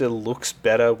roster looks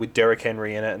better with Derrick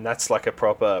Henry in it, and that's like a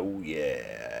proper, ooh,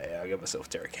 yeah, I got myself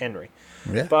Derrick Henry.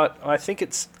 Yeah. But I think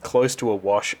it's close to a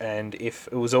wash, and if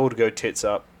it was all to go tits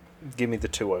up, give me the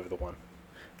 2 over the 1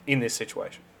 in this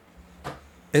situation.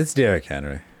 It's Derrick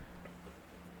Henry.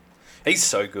 He's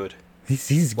so good.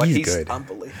 He's good.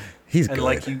 Unbelievable. He's and good.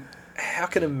 like how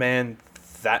can a man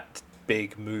that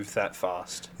big move that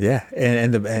fast? Yeah,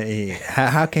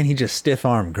 how can he just stiff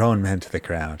arm grown men to the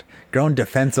ground, grown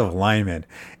defensive linemen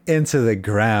into the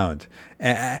ground?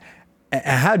 And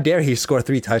how dare he score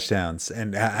 3 touchdowns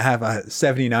and have a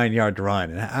 79-yard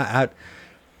run? And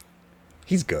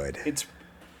he's good.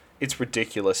 It's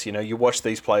ridiculous. You know, you watch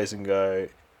these players and go,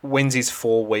 when's his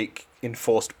 4-week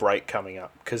enforced break coming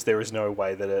up? Because there is no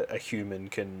way that a human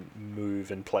can move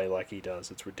and play like he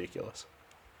does. It's ridiculous.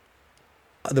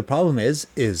 The problem is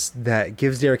that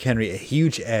gives Derrick Henry a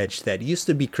huge edge that used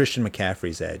to be Christian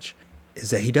McCaffrey's edge,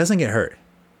 is that he doesn't get hurt.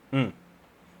 Mm.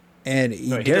 And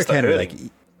No, Derrick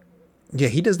Henry,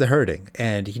 he does the hurting.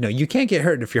 And, you know, you can't get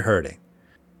hurt if you're hurting.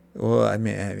 Well, I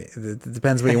mean it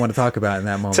depends what you want to talk about in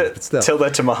that moment. But still. Tell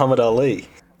that to Muhammad Ali.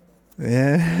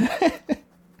 Yeah.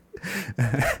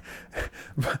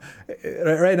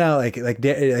 Right now,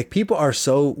 like people are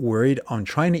so worried on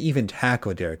trying to even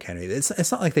tackle Derrick Henry.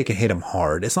 It's not like they can hit him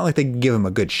hard. It's not like they can give him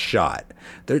a good shot.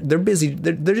 They're busy.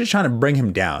 They're just trying to bring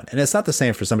him down. And it's not the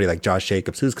same for somebody like Josh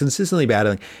Jacobs, who's consistently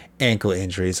battling ankle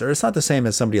injuries, or it's not the same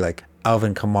as somebody like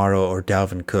Alvin Kamara or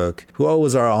Dalvin Cook, who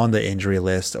always are on the injury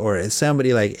list, or is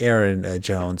somebody like Aaron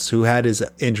Jones, who had his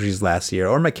injuries last year,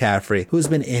 or McCaffrey, who's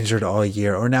been injured all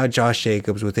year, or now Josh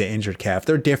Jacobs with an injured calf.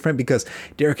 They're different because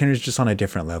Derrick Henry's just on a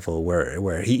different level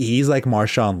where he's like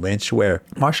Marshawn Lynch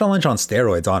on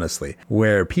steroids, honestly,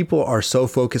 where people are so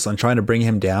focused on trying to bring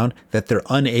him down that they're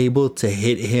unable to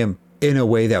hit him in a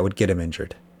way that would get him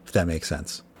injured, if that makes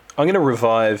sense. I'm going to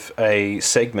revive a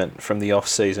segment from the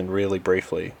off-season really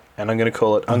briefly, and I'm going to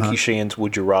call it Unky Sheehan's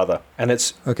Would You Rather. And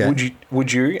it's, okay.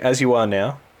 Would you, as you are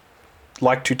now,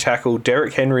 like to tackle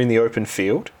Derrick Henry in the open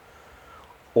field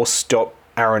or stop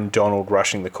Aaron Donald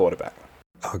rushing the quarterback?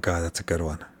 Oh, God, that's a good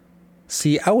one.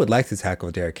 See, I would like to tackle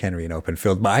Derrick Henry in open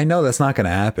field, but I know that's not going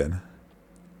to happen.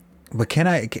 But can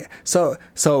I? So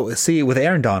see, with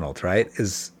Aaron Donald, right,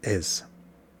 is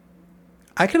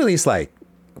I could at least like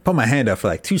put my hand up for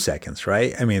like 2 seconds,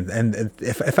 right? I mean, and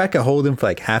if I could hold him for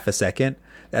like half a second,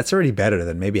 that's already better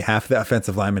than maybe half the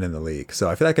offensive linemen in the league. So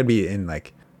I feel like I'd be in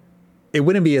like, it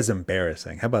wouldn't be as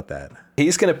embarrassing. How about that?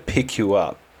 He's going to pick you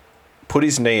up, put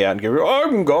his knee out and go,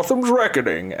 I'm Gotham's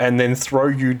Reckoning, and then throw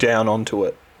you down onto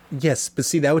it. Yes, but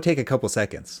see, that would take a couple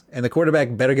seconds. And the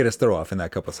quarterback better get his throw off in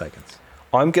that couple seconds.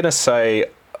 I'm going to say,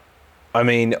 I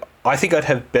mean, I think I'd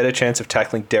have better chance of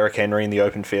tackling Derrick Henry in the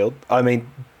open field. I mean,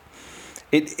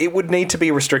 it would need to be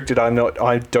restricted. I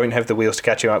don't have the wheels to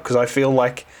catch him up because I feel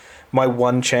like my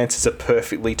one chance is a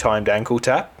perfectly timed ankle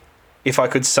tap. If I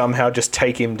could somehow just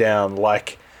take him down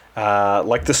like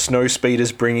the snow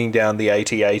speeders bringing down the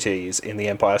AT-ATs in The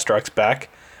Empire Strikes Back,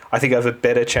 I think I have a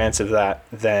better chance of that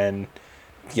than,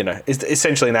 you know, it's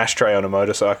essentially an ashtray on a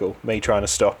motorcycle, me trying to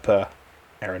stop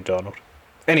Aaron Donald.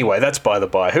 Anyway, that's by the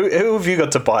by. Who have you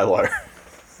got to buy low?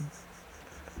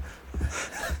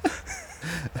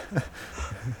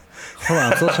 Hold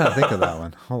on, I'm still trying to think of that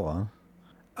one. Hold on.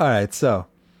 All right, so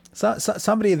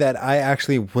somebody that I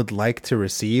actually would like to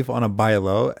receive on a buy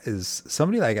low is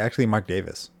somebody like actually Mark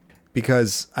Davis.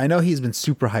 Because I know he's been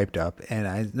super hyped up, and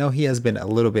I know he has been a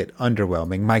little bit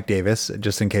underwhelming. Mike Davis,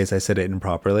 just in case I said it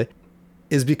improperly,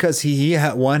 is because he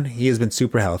has been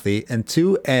super healthy, and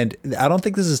 2, and I don't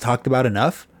think this is talked about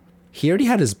enough, he already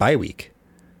had his bye week.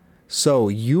 So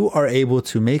you are able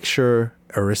to make sure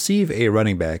or receive a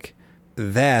running back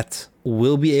that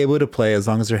will be able to play as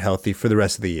long as they're healthy for the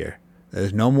rest of the year.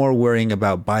 There's no more worrying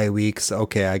about bye weeks.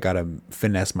 Okay, I got to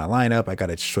finesse my lineup. I got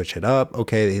to switch it up.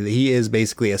 Okay, he is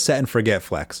basically a set and forget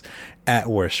flex at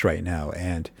worst right now.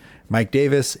 And Mike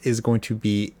Davis is going to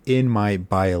be in my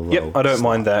buy low. Yep, I don't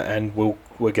mind that. And we're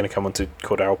going to come on to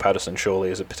Cordell Patterson surely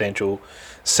as a potential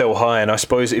sell high. And I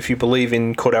suppose if you believe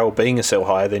in Cordell being a sell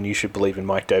high, then you should believe in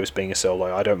Mike Davis being a sell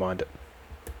low. I don't mind it.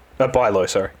 Buy low,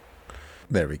 sorry.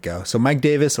 There we go. So Mike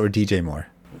Davis or DJ Moore?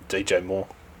 DJ Moore.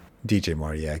 DJ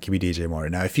Moore, yeah, it could be DJ Moore.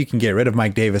 Now, if you can get rid of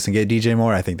Mike Davis and get DJ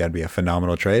Moore, I think that'd be a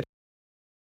phenomenal trade.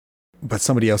 But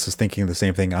somebody else is thinking the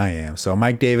same thing I am. So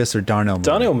Mike Davis or Darnell Mooney?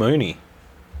 Darnell Mooney.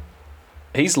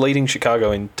 He's leading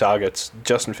Chicago in targets.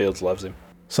 Justin Fields loves him.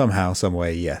 Somehow, some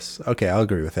way, yes. Okay, I'll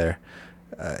agree with there.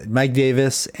 Mike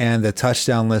Davis and the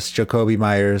touchdown list, Jacoby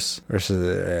Myers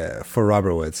versus for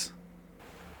Robert Woods.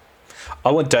 I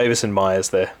want Davis and Myers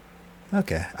there.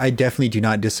 Okay, I definitely do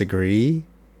not disagree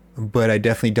but I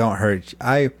definitely don't hurt.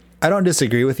 I don't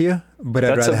disagree with you, but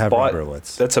I'd rather have Robert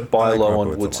Woods. That's a buy I like low Robert on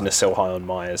Woods Woods a and a lot. sell high on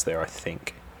Myers there, I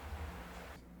think.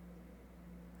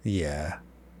 Yeah,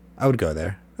 I would go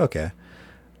there. Okay.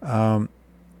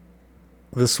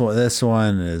 This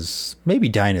one is maybe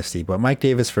dynasty, but Mike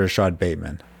Davis for Rashad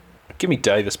Bateman. Give me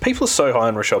Davis. People are so high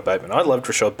on Rashad Bateman. I loved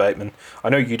Rashad Bateman. I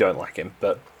know you don't like him,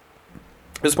 but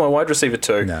this is my wide receiver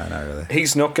too. No, not really.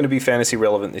 He's not going to be fantasy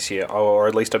relevant this year, or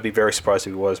at least I'd be very surprised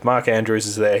if he was. Mark Andrews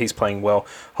is there. He's playing well.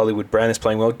 Hollywood Brown is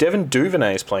playing well. Devin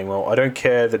Duvernay is playing well. I don't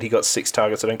care that he got 6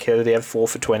 targets. I don't care that he had 4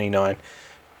 for 29.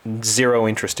 Zero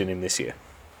interest in him this year.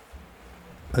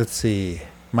 Let's see.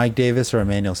 Mike Davis or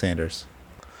Emmanuel Sanders?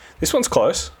 This one's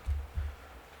close.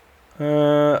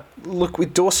 Look,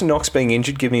 with Dawson Knox being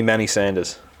injured, give me Manny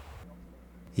Sanders.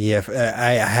 Yeah,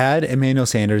 I had Emmanuel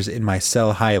Sanders in my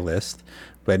sell high list,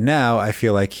 but now I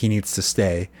feel like he needs to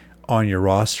stay on your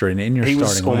roster and in your starting lineup. He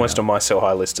was almost on my sell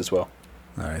high list as well.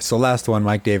 All right, so last one,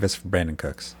 Mike Davis for Brandon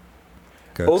Cooks.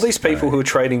 All these people who are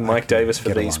trading Mike Davis for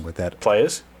these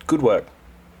players, good work.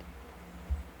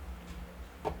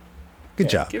 Good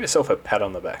job. Give yourself a pat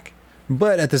on the back.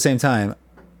 But at the same time,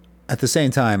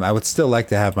 I would still like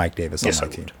to have Mike Davis on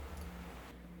my team.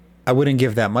 I wouldn't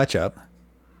give that much up.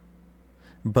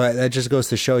 But that just goes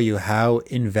to show you how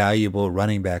invaluable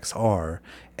running backs are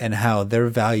and how their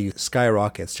value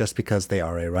skyrockets just because they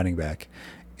are a running back.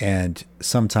 And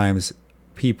sometimes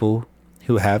people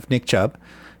who have Nick Chubb,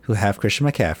 who have Christian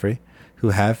McCaffrey, who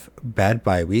have bad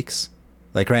bye weeks,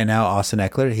 like right now, Austin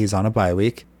Eckler, he's on a bye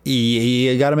week.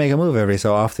 You got to make a move every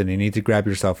so often. You need to grab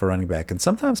yourself a running back. And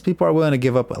sometimes people are willing to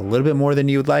give up a little bit more than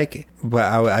you would like. But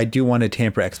I do want to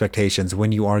temper expectations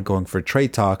when you are going for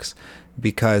trade talks,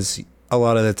 because a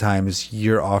lot of the times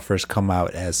your offers come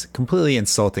out as completely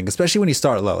insulting, especially when you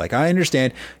start low. Like, I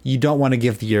understand you don't want to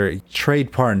give your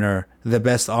trade partner the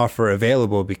best offer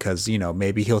available because,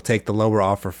 maybe he'll take the lower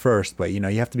offer first. But, you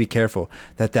have to be careful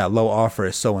that low offer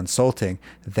is so insulting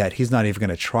that he's not even going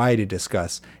to try to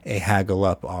discuss a haggle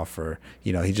up offer.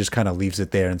 He just kind of leaves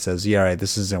it there and says, yeah, all right,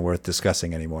 this isn't worth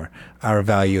discussing anymore. Our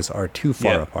values are too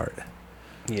far apart.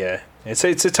 Yeah. It's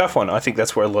a tough one. I think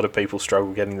that's where a lot of people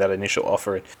struggle getting that initial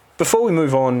offer in. Before we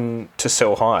move on to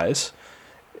sell highs,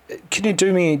 can you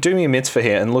do me a mitzvah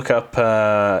here and look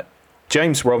up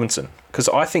James Robinson? Because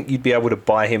I think you'd be able to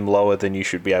buy him lower than you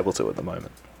should be able to at the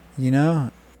moment.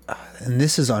 And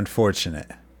this is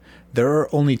unfortunate. There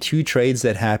are only 2 trades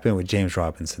that happened with James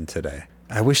Robinson today.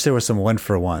 I wish there were some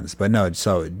 1-for-1s, but no.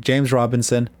 So James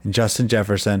Robinson and Justin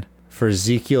Jefferson for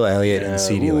Ezekiel Elliott and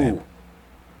CeeDee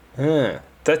Lamb.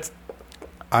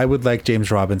 I would like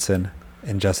James Robinson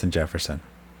and Justin Jefferson.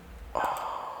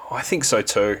 I think so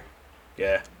too.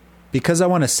 Yeah. Because I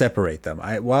want to separate them.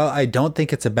 While I don't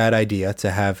think it's a bad idea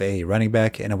to have a running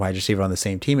back and a wide receiver on the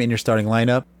same team in your starting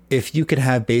lineup, if you could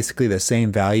have basically the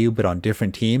same value but on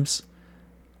different teams,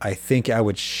 I think I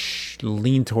would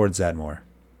lean towards that more.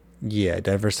 Yeah,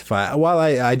 diversify. While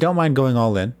I don't mind going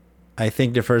all in, I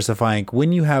think diversifying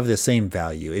when you have the same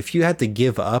value. If you had to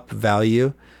give up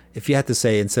value, if you had to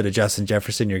say instead of Justin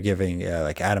Jefferson, you're giving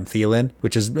like Adam Thielen,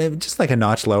 which is maybe just like a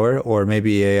notch lower, or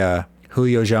maybe a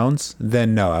Julio Jones,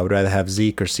 then no, I would rather have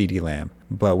Zeke or CeeDee Lamb.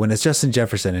 But when it's Justin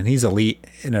Jefferson and he's elite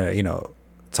in a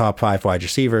top 5 wide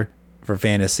receiver for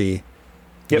fantasy,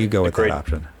 you go with that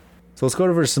option. So let's go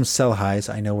over some sell highs.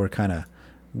 I know we're kind of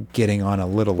getting on a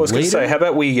little later. I was going to say, how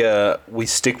about we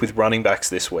stick with running backs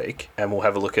this week, and we'll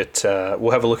have a look at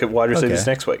wide receivers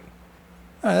next week.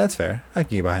 All right, that's fair. I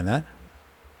can get behind that.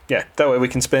 Yeah, that way we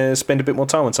can spend a bit more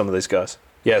time on some of these guys.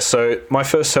 Yeah, so my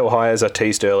first sell high, as I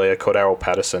teased earlier, Cordarrelle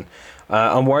Patterson.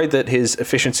 I'm worried that his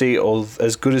efficiency, or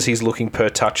as good as he's looking per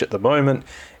touch at the moment,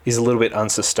 is a little bit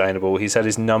unsustainable. He's had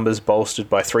his numbers bolstered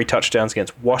by 3 touchdowns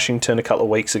against Washington a couple of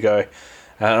weeks ago.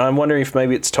 And I'm wondering if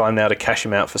maybe it's time now to cash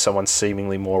him out for someone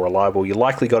seemingly more reliable. You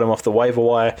likely got him off the waiver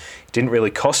wire. It didn't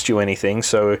really cost you anything,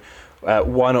 so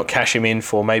why not cash him in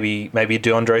for maybe a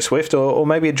DeAndre Swift or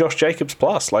maybe a Josh Jacobs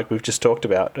plus, like we've just talked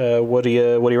about. What do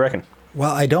you reckon?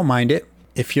 Well, I don't mind it.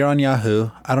 If you're on Yahoo,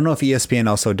 I don't know if ESPN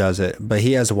also does it, but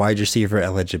he has wide receiver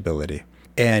eligibility.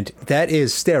 And that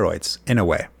is steroids in a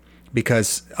way.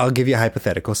 Because I'll give you a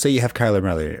hypothetical. Say you have Kyler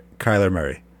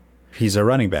Murray. He's a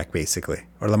running back, basically.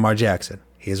 Or Lamar Jackson.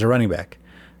 He's a running back.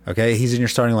 Okay, he's in your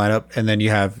starting lineup. And then you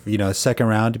have, second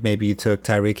round, maybe you took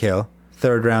Tyreek Hill.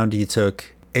 Third round, you took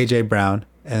A.J. Brown.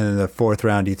 And then the fourth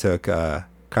round, you took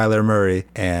Kyler Murray.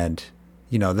 And,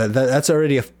 that's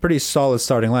already a pretty solid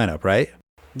starting lineup, right?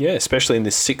 Yeah, especially in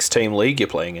this 6-team league you're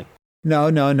playing in.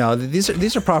 No.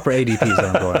 These are proper ADPs that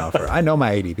I'm going off for. I know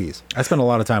my ADPs. I spend a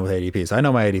lot of time with ADPs. I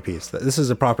know my ADPs. This is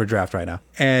a proper draft right now.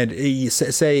 And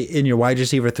say in your wide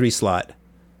receiver 3 slot,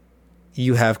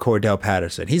 you have Cordell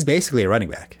Patterson. He's basically a running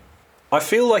back. I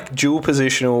feel like dual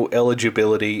positional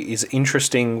eligibility is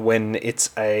interesting when it's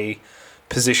a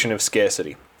position of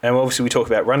scarcity. And obviously we talk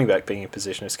about running back being a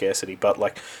position of scarcity, but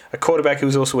like a quarterback who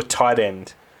is also a tight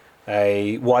end,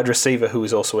 a wide receiver who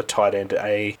is also a tight end,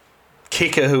 a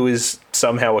kicker who is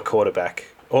somehow a quarterback,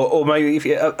 or maybe if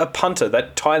a punter,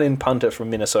 that tight end punter from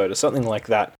Minnesota, something like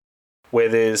that, where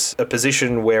there's a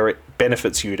position where it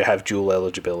benefits you to have dual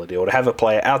eligibility or to have a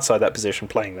player outside that position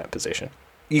playing that position.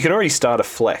 You can already start a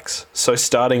flex, so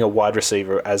starting a wide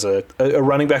receiver as a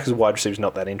running back as a wide receiver is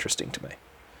not that interesting to me.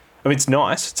 I mean, it's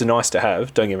nice. It's a nice to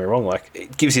have. Don't get me wrong. Like,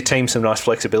 it gives your team some nice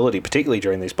flexibility, particularly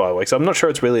during these bye weeks. I'm not sure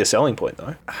it's really a selling point,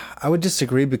 though. I would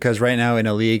disagree because right now in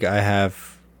a league, I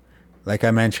have, like I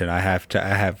mentioned, I have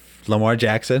Lamar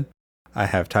Jackson, I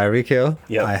have Tyreek Hill,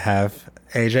 Yep. I have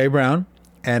AJ Brown,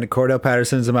 and Cordell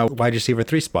Patterson's in my wide receiver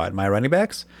 3 spot. My running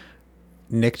backs,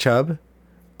 Nick Chubb,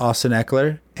 Austin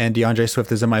Eckler, and DeAndre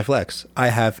Swift is in my flex. I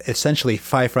have essentially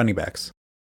 5 running backs.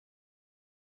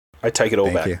 I take it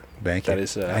all back. Thank That you.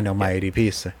 is, I know my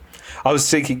ADPs. So. I was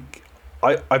thinking,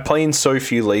 I play in so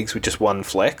few leagues with just one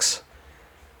flex.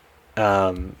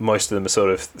 Most of them are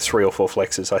sort of 3 or 4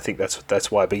 flexes. I think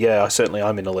that's why. But yeah,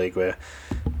 I'm in a league where,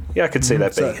 I could see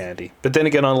that being handy. But then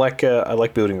again, I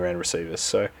like building around receivers.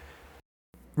 So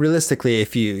realistically,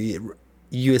 if you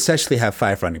essentially have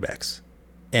 5 running backs,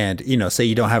 and say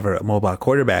you don't have a mobile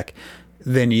quarterback,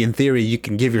 then in theory you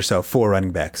can give yourself 4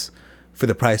 running backs for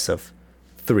the price of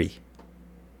 3.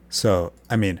 So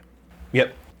I mean,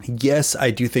 yep. Yes,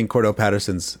 I do think Cordell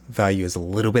Patterson's value is a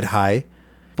little bit high,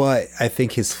 but I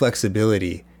think his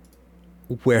flexibility,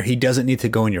 where he doesn't need to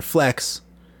go in your flex,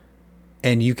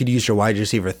 and you could use your wide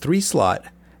receiver 3 slot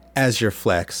as your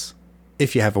flex,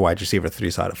 if you have a wide receiver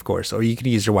 3 slot, of course, or you can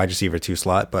use your wide receiver 2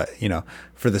 slot, but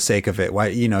for the sake of it,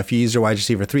 if you use your wide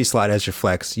receiver 3 slot as your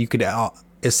flex, you could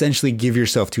essentially give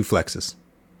yourself 2 flexes.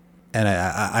 And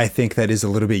I think that is a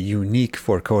little bit unique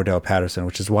for Cordell Patterson,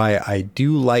 which is why I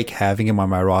do like having him on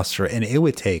my roster. And it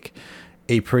would take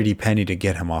a pretty penny to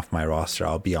get him off my roster,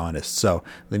 I'll be honest. So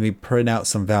let me print out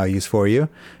some values for you.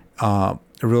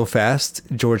 Real fast,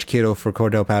 George Kittle for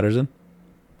Cordell Patterson.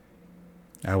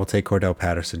 I will take Cordell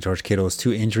Patterson. George Kittle is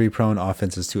too injury prone.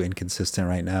 Offense is too inconsistent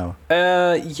right now.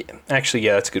 Actually,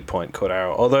 that's a good point,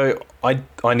 Cordero. Although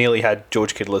I nearly had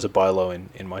George Kittle as a buy low in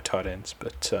my tight ends,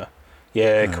 but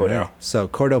Cordero. Right. So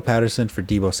Cordell Patterson for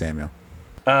Deebo Samuel.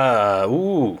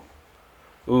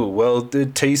 Well, the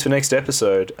tease for next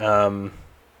episode.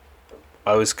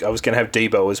 I was going to have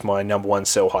Deebo as my number 1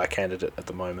 sell high candidate at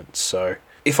the moment. So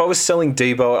if I was selling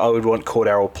Deebo, I would want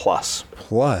Cordero plus.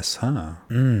 Plus, huh?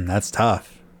 That's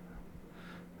tough.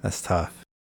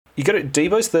 You got it.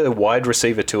 Deebo's the wide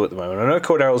receiver 2 at the moment. I know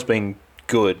Cordero's been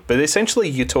good, but essentially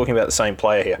you're talking about the same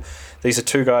player here. These are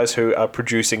 2 guys who are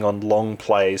producing on long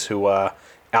plays, who are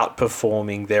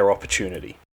outperforming their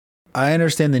opportunity. I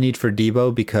understand the need for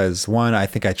Deebo because, one, I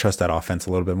think I trust that offense a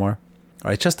little bit more.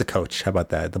 Or I trust the coach. How about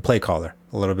that? The play caller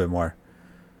a little bit more.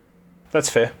 That's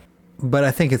fair. But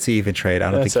I think it's an even trade. I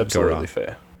don't think you can go wrong. That's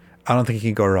absolutely fair. I don't think you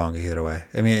can go wrong either way.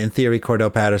 I mean, in theory,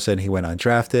 Cordell Patterson, he went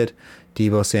undrafted.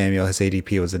 Deebo Samuel, his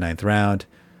ADP was the 9th round.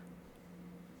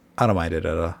 I don't mind it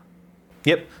at all.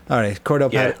 Yep. All right,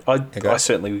 Cordell Patterson. I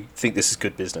certainly think this is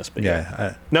good business. But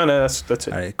no, that's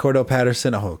it. All right, Cordell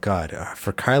Patterson. Oh God,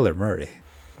 for Kyler Murray.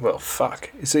 Well, fuck.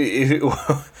 This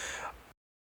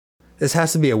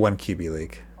has to be a 1 QB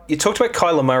league. You talked about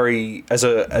Kyler Murray as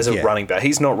a running back.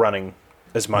 He's not running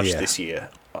as much this year.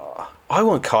 I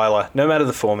want Kyler. No matter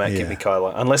the format, give me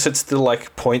Kyler. Unless it's the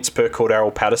points per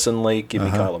Cordell Patterson league, give me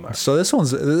Kyler Murray. So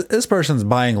this person's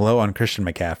buying low on Christian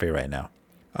McCaffrey right now.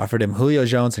 Offered him Julio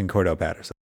Jones and Cordell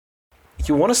Patterson.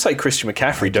 You want to say Christian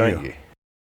McCaffrey, don't you?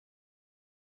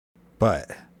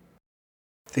 But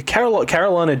the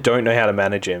Carolina don't know how to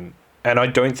manage him, and I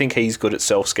don't think he's good at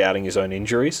self-scouting his own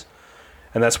injuries,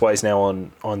 and that's why he's now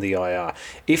on the IR.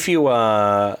 If you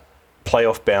are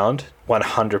playoff bound,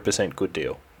 100% good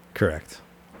deal. Correct.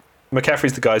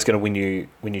 McCaffrey's the guy who's going to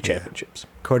win you championships.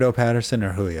 Cordell Patterson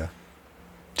or Julio?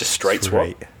 Just straight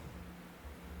swap.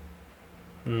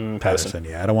 Patterson.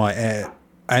 Yeah, I don't want.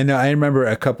 I know. I remember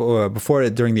a couple before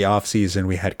during the off season,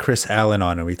 we had Chris Allen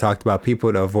on, and we talked about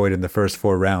people to avoid in the first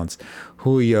 4 rounds.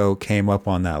 Julio came up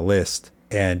on that list,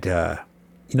 and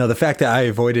the fact that I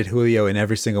avoided Julio in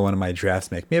every single one of my drafts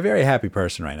make me a very happy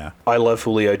person right now. I love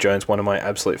Julio Jones, one of my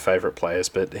absolute favorite players,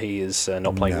 but he is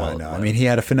not playing well. No, I mean, he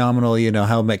had a phenomenal,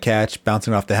 helmet catch,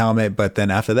 bouncing off the helmet, but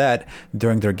then after that,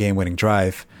 during their game-winning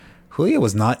drive, Julio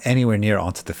was not anywhere near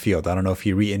onto the field. I don't know if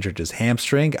he re-injured his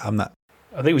hamstring. I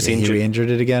think he was injured. He re-injured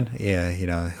it again. Yeah,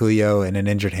 Julio and an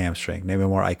injured hamstring. Maybe a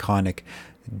more iconic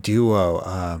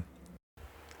duo.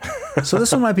 So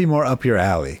this one might be more up your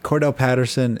alley. Cordell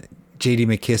Patterson, J.D.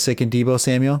 McKissick, and Deebo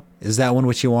Samuel. Is that one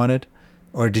what you wanted?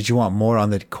 Or did you want more on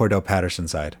the Cordell Patterson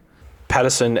side?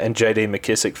 Patterson and J.D.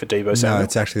 McKissick for Deebo Samuel? No,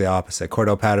 it's actually the opposite.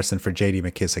 Cordell Patterson for J.D.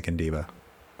 McKissick and Deebo.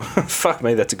 Fuck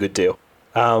me, that's a good deal.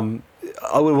 I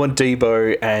would want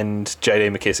Deebo and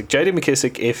J.D. McKissick. J.D.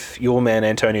 McKissick, if your man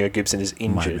Antonio Gibson is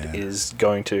injured, is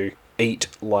going to eat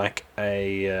like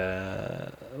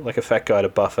a fat guy at a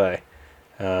buffet.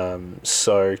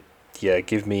 So yeah,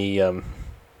 give me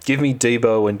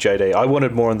Deebo and JD. I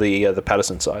wanted more on the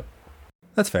Patterson side.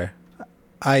 That's fair.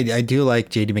 I do like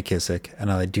JD McKissick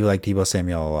and I do like Deebo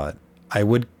Samuel a lot. I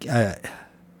would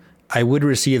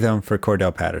receive them for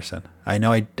Cordell Patterson. I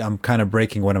know I'm kind of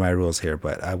breaking one of my rules here,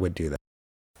 but I would do that.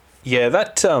 Yeah,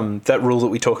 that rule that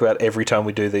we talk about every time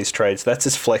we do these trades, that's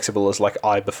as flexible as like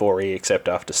I before E except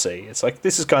after C. It's like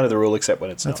this is kind of the rule except when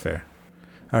it's not. That's fair.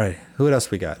 All right, who else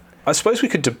we got? I suppose we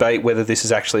could debate whether this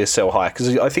is actually a sell high,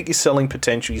 because I think you're selling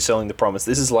potential, you're selling the promise.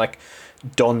 This is like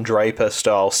Don Draper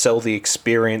style, sell the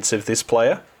experience of this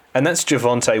player, and that's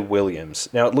Javonte Williams.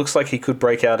 Now, it looks like he could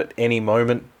break out at any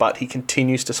moment, but he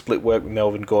continues to split work with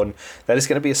Melvin Gordon. That is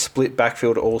going to be a split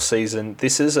backfield all season.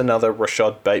 This is another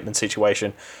Rashad Bateman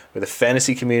situation where the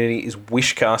fantasy community is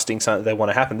wish-casting something they want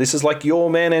to happen. This is like your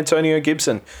man Antonio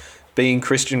Gibson being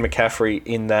Christian McCaffrey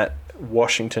in that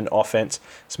Washington offense.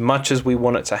 As much as we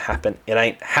want it to happen, it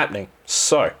ain't happening.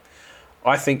 So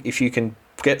I think if you can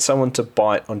get someone to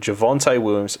bite on Javonte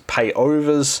Williams, pay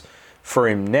overs for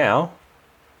him now,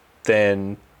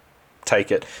 then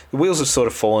take it. The wheels have sort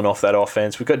of fallen off that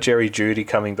offense. We've got Jerry Jeudy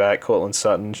coming back, Cortland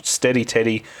Sutton, Steady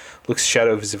Teddy looks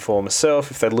shadow of his former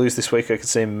self. If they lose this week, I could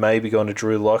see him maybe going to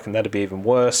Drew Lock, and that'd be even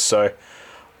worse. So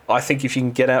I think if you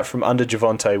can get out from under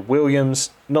Javonte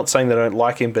Williams, not saying that I don't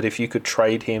like him, but if you could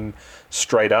trade him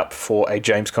straight up for a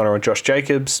James Conner and Josh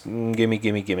Jacobs, gimme.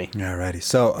 Alrighty.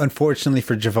 So unfortunately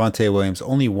for Javonte Williams,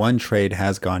 only one trade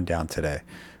has gone down today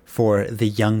for the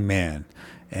young man.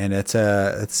 And it's,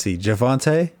 let's see,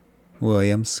 Javonte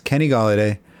Williams, Kenny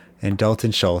Golladay, and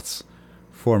Dalton Schultz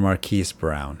for Marquise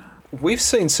Brown. We've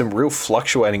seen some real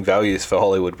fluctuating values for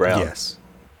Hollywood Brown. Yes.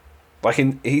 Like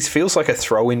he feels like a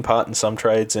throw-in part in some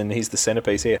trades, and he's the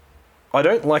centerpiece here. I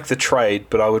don't like the trade,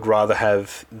 but I would rather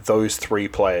have those three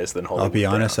players than Hollywood Brown.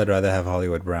 I'll be honest, I'd rather have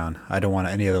Hollywood Brown. I don't want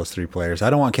any of those three players. I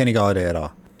don't want Kenny Golladay at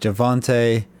all.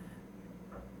 Javonte,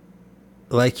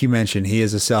 like you mentioned, he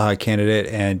is a sell-high candidate,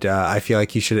 and I feel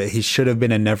like he should have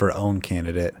been a never-owned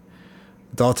candidate.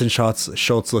 Dalton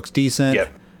Schultz looks decent.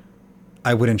 Yep.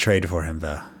 I wouldn't trade for him,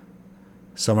 though.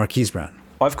 So Marquise Brown.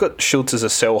 I've got Schultz as a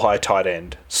sell-high tight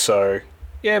end, so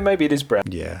yeah, maybe it is Brown.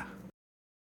 Yeah.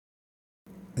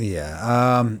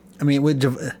 I mean,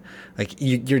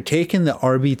 you're taking the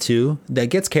RB2 that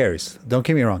gets carries. Don't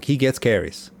get me wrong, he gets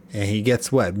carries, and he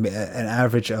gets an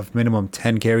average of minimum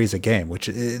 10 carries a game, which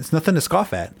it's nothing to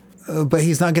scoff at. But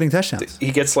he's not getting touchdowns.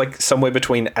 He gets like somewhere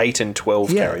between 8 and 12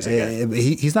 carries a game.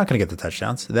 He's not going to get the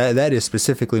touchdowns. That is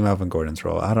specifically Melvin Gordon's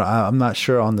role. I'm not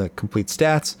sure on the complete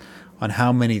stats on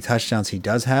how many touchdowns he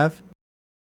does have.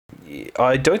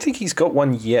 I don't think he's got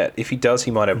one yet. If he does, he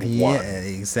might have one. Yeah,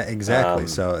 exactly.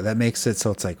 So that makes it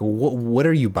so it's like, what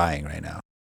are you buying right now?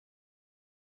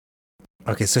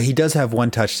 Okay, so he does have one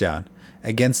touchdown.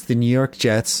 Against the New York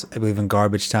Jets, I believe in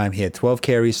garbage time, he had 12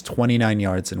 carries, 29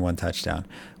 yards, and one touchdown,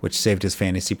 which saved his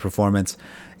fantasy performance.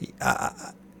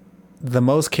 The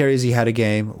most carries he had a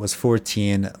game was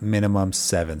 14, minimum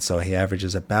 7. So he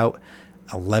averages about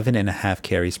 11 and a half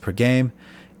carries per game.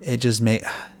 It just I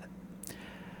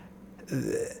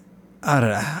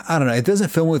don't know. It doesn't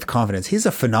fill me with confidence. He's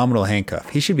a phenomenal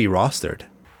handcuff. He should be rostered.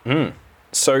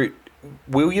 So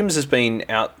Williams has been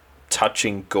out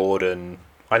touching Gordon.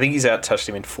 I think he's out touched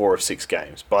him in 4 of 6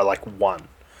 games by like 1.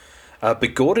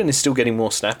 But Gordon is still getting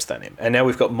more snaps than him. And now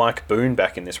we've got Mike Boone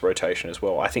back in this rotation as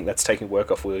well. I think that's taking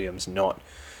work off Williams, not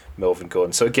Melvin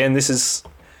Gordon. So again, this is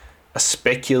a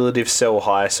speculative sell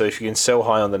high. So if you can sell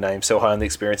high on the name, sell high on the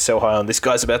experience, sell high on this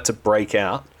guy's about to break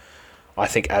out, I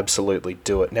think absolutely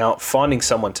do it. Now, finding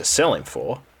someone to sell him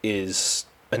for is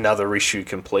another issue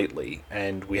completely.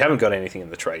 And we haven't got anything in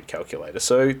the trade calculator.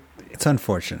 So it's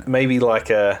unfortunate. Maybe like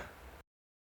a...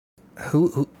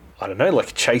 Who? I don't know,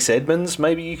 like Chase Edmonds,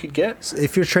 maybe you could get.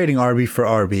 If you're trading RB for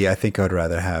RB, I think I'd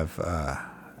rather have.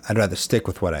 I'd rather stick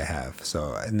with what I have.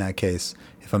 So in that case,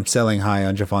 if I'm selling high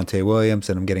on Javonte Williams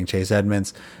and I'm getting Chase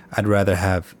Edmonds, I'd rather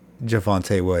have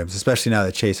Javonte Williams, especially now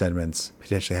that Chase Edmonds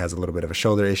potentially has a little bit of a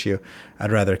shoulder issue.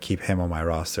 I'd rather keep him on my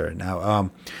roster. Now,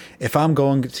 if I'm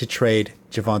going to trade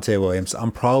Javonte Williams,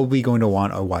 I'm probably going to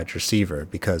want a wide receiver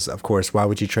because, of course, why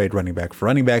would you trade running back for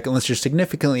running back unless you're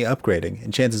significantly upgrading?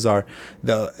 And chances are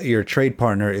your trade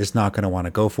partner is not going to want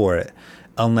to go for it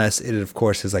unless it, of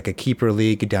course, is like a keeper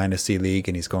league, a dynasty league,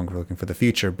 and he's looking for the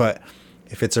future. But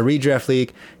if it's a redraft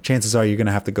league, chances are you're going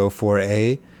to have to go for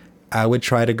I would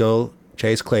try to go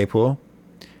Chase Claypool,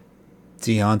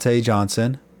 Deontay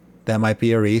Johnson. That might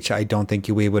be a reach. I don't think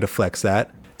you'll be able to flex that.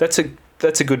 That's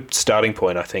a good starting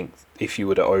point, I think, if you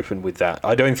were to open with that.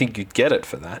 I don't think you'd get it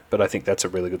for that, but I think that's a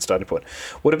really good starting point.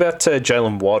 What about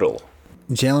Jalen Waddle?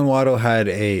 Jalen Waddle had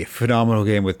a phenomenal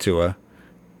game with Tua.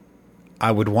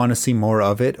 I would want to see more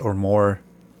of it or more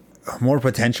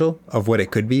potential of what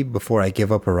it could be before I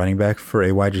give up a running back for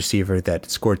a wide receiver that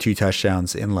scored 2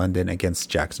 touchdowns in London against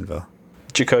Jacksonville.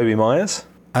 Jacoby Myers?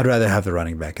 I'd rather have the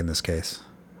running back in this case.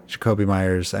 Jacoby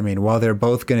Myers, I mean, while they're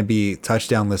both going to be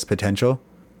touchdown list potential,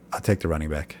 I'll take the running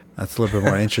back. That's a little bit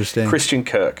more interesting. Christian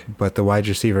Kirk. But the wide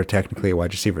receiver, technically a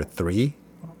wide receiver 3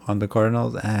 on the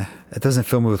Cardinals, it doesn't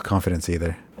fill me with confidence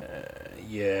either.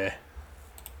 Yeah.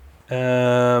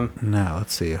 Now,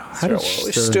 let's see. How did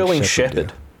Sterling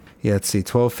Shepard? Yeah, let's see.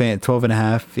 12 and a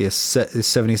half. He has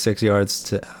 76 yards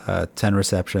to 10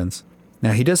 receptions.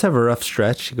 Now, he does have a rough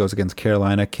stretch. He goes against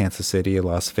Carolina, Kansas City,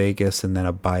 Las Vegas, and then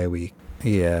a bye week.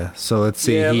 Yeah, so let's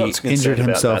see. Yeah, he injured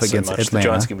himself against so Atlanta. The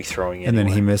Giants can be throwing and then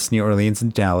he missed New Orleans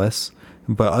and Dallas.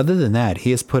 But other than that,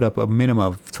 he has put up a minimum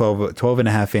of 12 and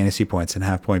a half fantasy points in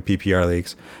half-point PPR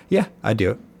leagues. Yeah, I'd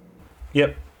do it.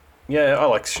 Yep. Yeah,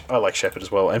 I like Shepard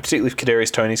as well. And particularly if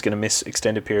Kadarius Toney's going to miss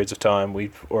extended periods of time.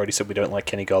 We've already said we don't like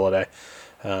Kenny Golladay.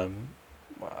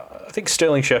 I think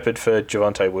Sterling Shepard for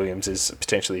Javonte Williams is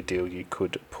potentially a deal you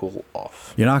could pull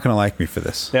off. You're not going to like me for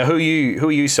this. Now, who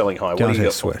are you selling high? What do you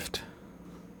got?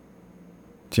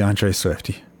 DeAndre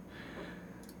Swift.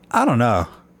 I don't know.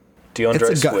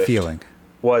 DeAndre It's a gut Swift. feeling.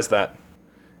 Why is that?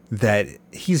 That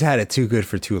he's had it too good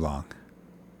for too long.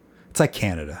 It's like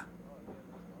Canada.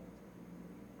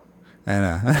 I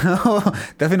know.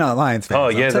 Definitely not Lions fans. Oh,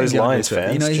 yeah, those Lions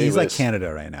fans. You know, he's like Gee whiz.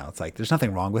 Canada right now. It's like there's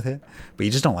nothing wrong with it, but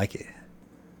you just don't like it.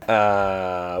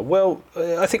 Well,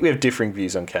 I think we have differing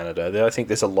views on Canada. I think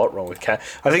there's a lot wrong with Canada.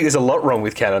 I think there's a lot wrong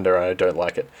with Canada, and I don't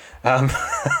like it.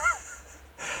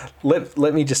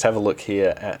 Let me just have a look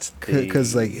here at the...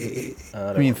 Because, like,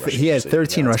 I mean, he had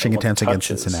 13 rushing attempts against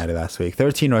Cincinnati last week.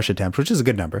 13 rush attempts, which is a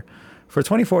good number, for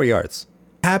 24 yards.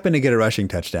 Happened to get a rushing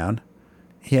touchdown.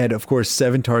 He had, of course,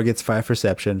 7 targets, 5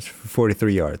 receptions, for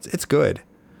 43 yards. It's good,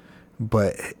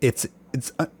 but it's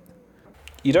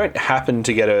you don't happen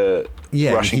to get a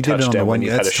rushing touchdown when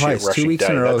you had a shit rushing day.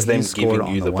 That's them giving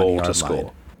you the ball to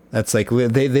score. That's like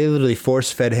they literally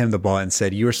force-fed him the ball and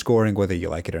said, you're scoring whether you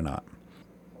like it or not.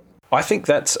 I think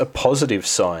that's a positive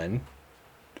sign,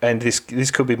 and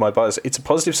this could be my bias. It's a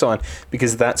positive sign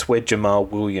because that's where Jamal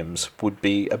Williams would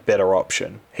be a better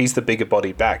option. He's the bigger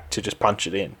body back to just punch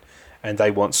it in, and they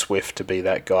want Swift to be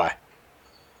that guy.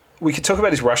 We could talk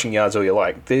about his rushing yards all you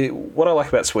like. What I like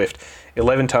about Swift,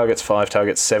 11 targets, 5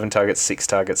 targets, 7 targets, 6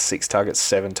 targets, 6 targets,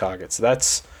 7 targets.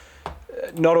 That's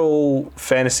not all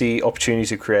fantasy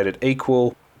opportunities are created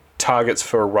equal. Targets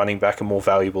for a running back are more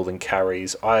valuable than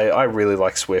carries. I really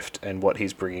like Swift and what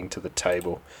he's bringing to the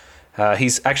table.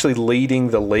 He's actually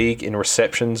leading the league in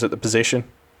receptions at the position.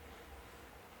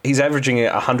 He's averaging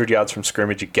 100 yards from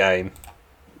scrimmage a game.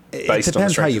 It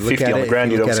depends how you look 50 at on the it.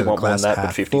 ground, If you'd you look obviously at it want more than glass that, but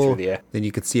half 50 full, through the air. then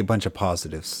you could see a bunch of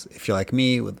positives. If you're like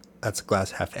me, that's a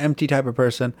glass half empty type of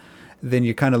person, then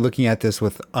you're kind of looking at this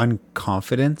with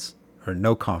unconfidence, or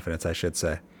no confidence, I should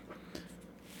say.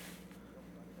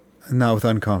 Not with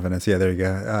unconfidence. Yeah, there you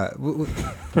go.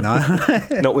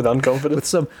 Not with unconfidence? with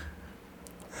some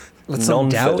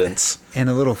doubt Non-fidence. and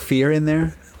a little fear in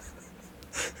there.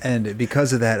 And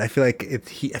because of that, I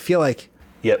feel like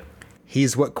Yep.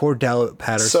 he's what Cordell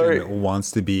Patterson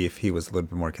wants to be if he was a little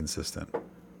bit more consistent.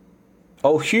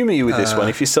 I'll humour you with this one.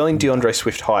 If you're selling DeAndre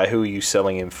Swift high, who are you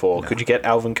selling him for? No. Could you get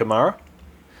Alvin Kamara?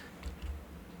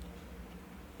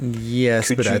 Yes,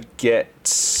 Could but you I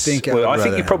think I would I think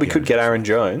rather you probably have could get DeAndre Aaron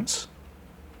Jones.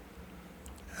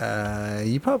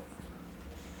 You probably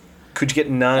Could you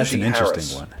get that's Najee an Harris?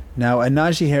 interesting one. Now, a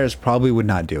Najee Harris probably would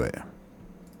not do it.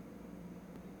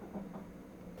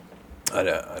 I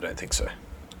don't think so.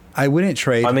 I wouldn't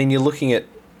trade. I mean, you're looking at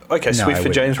Swift for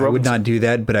wouldn't. James Robinson. I would not do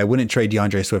that, but I wouldn't trade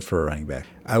DeAndre Swift for a running back.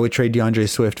 I would trade DeAndre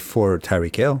Swift for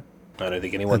Tyreek Hill. I don't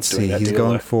think anyone's Let's doing see. that He's deal,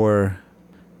 going though. for.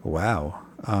 Wow.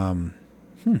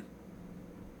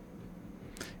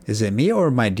 Is it me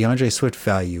or my DeAndre Swift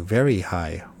value very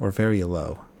high or very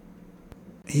low?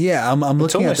 Yeah, I'm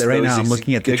looking at that right now. I'm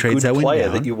looking at the trades that went player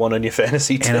down, that you want on your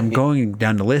fantasy team. and I'm going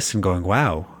down the list and going,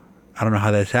 wow, I don't know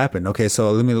how that's happened. Okay,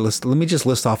 so let me just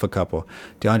list off a couple.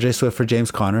 DeAndre Swift for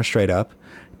James Conner, straight up.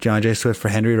 DeAndre Swift for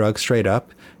Henry Ruggs, straight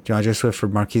up. DeAndre Swift for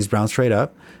Marquise Brown, straight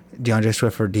up. DeAndre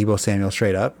Swift for Deebo Samuel,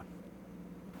 straight up.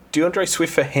 DeAndre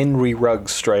Swift for Henry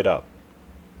Ruggs, straight up.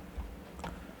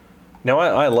 Now,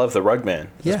 I love the Rug Man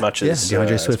as much as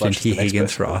DeAndre Swift and as T.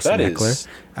 Higgins for Austin Eckler.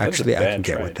 Actually, I can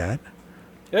get with that.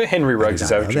 You know, Henry Ruggs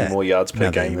is averaging more yards per Now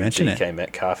that game you than mention DK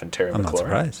Metcalf and Terry I'm McLaurin. not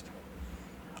surprised.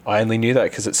 I only knew that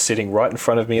because it's sitting right in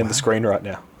front of me on the screen right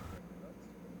now.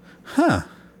 Huh.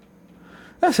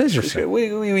 That's interesting.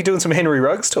 We doing some Henry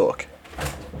Ruggs talk.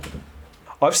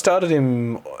 I've started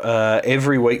him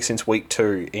every week since week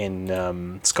 2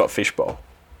 in Scott Fishbowl.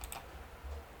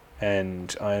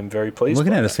 And I am very pleased.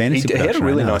 Looking at his fantasy production, he had a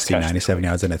really nice catch. 97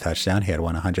 yards and a touchdown. He had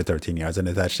 113 yards and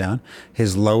a touchdown.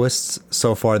 His lowest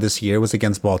so far this year was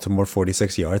against Baltimore,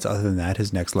 46 yards. Other than that,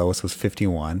 his next lowest was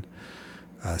 51,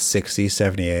 60,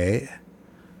 78.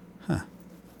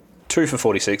 2 for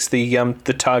 46.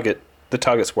 The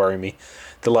targets worry me.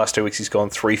 The last 2 weeks he's gone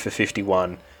 3 for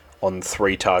 51 on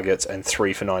 3 targets and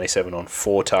 3 for 97 on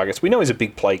 4 targets. We know he's a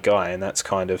big play guy, and that's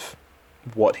kind of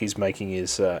what he's making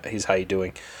his hay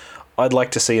doing. I'd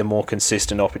like to see a more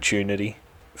consistent opportunity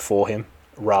for him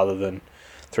rather than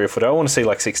 3 or 4. I want to see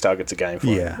like 6 targets a game for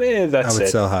him. Yeah, that's I would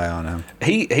sell high on him.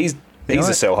 He's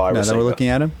a sell high receiver. Now that we're looking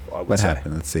at him, what say.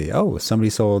 happened? Let's see. Oh, somebody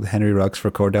sold Henry Ruggs for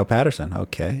Cordell Patterson.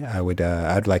 Okay,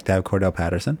 I'd like to have Cordell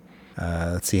Patterson.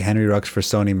 Let's see, Henry Ruggs for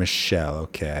Sony Michel.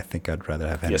 Okay, I think I'd rather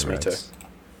have Henry Ruggs. Yes, me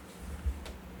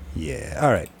too. Yeah,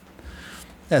 all right.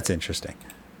 That's interesting.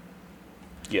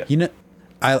 Yeah. You know,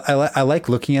 I like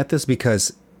looking at this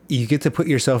because you get to put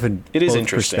yourself in both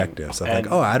perspectives. So like,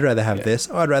 oh, I'd rather have this.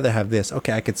 Oh, I'd rather have this.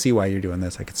 Okay, I could see why you're doing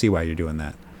this. I could see why you're doing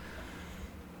that.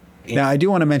 Now, I do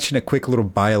want to mention a quick little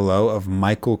buy low of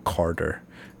Michael Carter,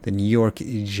 the New York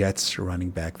Jets running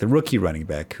back, the rookie running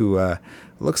back, who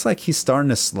looks like he's starting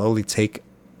to slowly take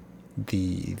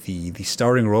the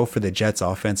starting role for the Jets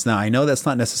offense. Now, I know that's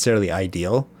not necessarily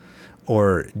ideal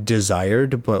or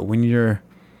desired, but when you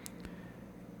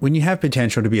have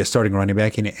potential to be a starting running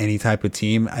back in any type of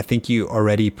team, I think you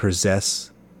already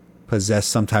possess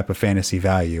some type of fantasy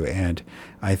value. And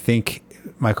I think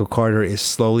Michael Carter is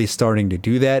slowly starting to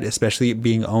do that, especially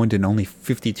being owned in only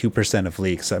 52% of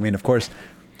leagues. So, I mean, of course,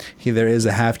 there is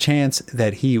a half chance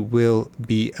that he will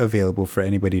be available for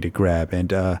anybody to grab.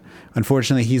 And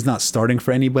unfortunately, he's not starting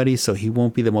for anybody, so he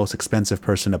won't be the most expensive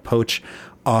person to poach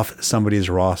off somebody's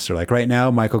roster. Like right now,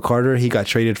 Michael Carter, he got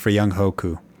traded for Young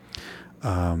Hoku.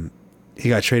 He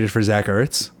got traded for Zach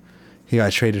Ertz. He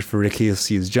got traded for Ricky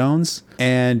Seals-Jones.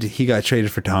 And he got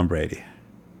traded for Tom Brady.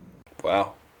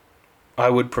 Wow. I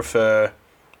would prefer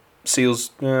Seals.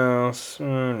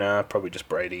 Probably just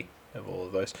Brady of all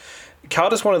of those.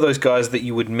 Carter's one of those guys that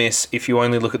you would miss if you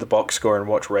only look at the box score and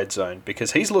watch Red Zone,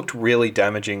 because he's looked really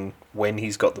damaging when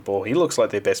he's got the ball. He looks like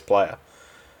their best player.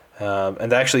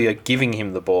 And they actually are giving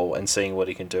him the ball and seeing what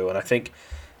he can do. And I think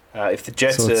if the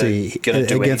Jets are going to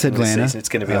do against anything Atlanta, this season, it's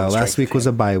going to be on the last week was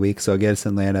a bye week, so against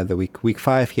Atlanta, week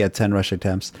 5, he had 10 rush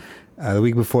attempts. The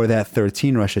week before that,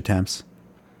 13 rush attempts,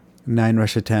 9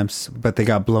 rush attempts, but they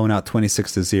got blown out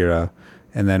 26-0.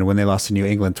 And then when they lost to New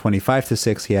England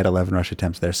 25-6, he had 11 rush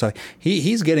attempts there. So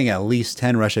he's getting at least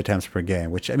 10 rush attempts per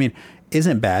game, which, I mean,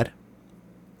 isn't bad.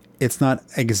 It's not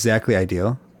exactly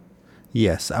ideal.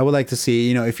 Yes, I would like to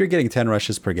see, if you're getting 10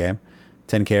 rushes per game,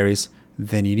 10 carries,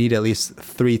 then you need at least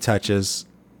 3 touches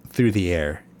through the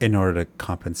air in order to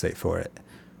compensate for it.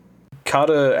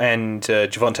 Carter and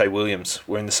Javonte Williams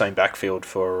were in the same backfield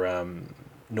for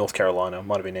North Carolina.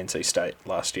 Might have been NC State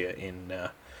last year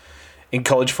in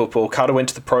college football. Carter went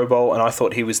to the Pro Bowl, and I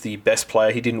thought he was the best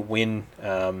player. He didn't win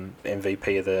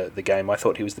MVP of the game. I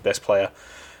thought he was the best player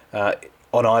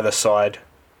on either side.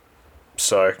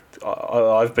 So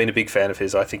I've been a big fan of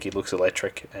his. I think he looks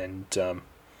electric, and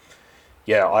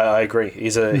I agree.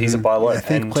 He's a buy low. I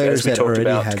think and players as we that talked already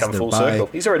about, has come their full buy circle.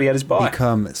 He's already had his buy.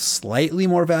 Become slightly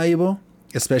more valuable,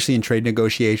 especially in trade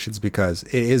negotiations, because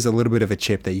it is a little bit of a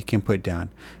chip that you can put down,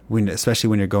 especially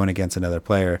when you're going against another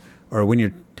player or when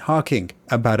you're talking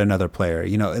about another player.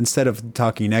 Instead of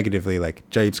talking negatively like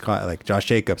Josh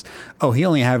Jacobs, he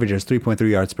only averages 3.3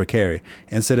 yards per carry.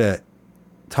 Instead of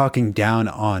talking down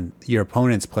on your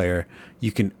opponent's player,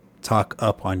 you can talk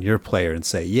up on your player and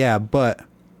say, yeah, but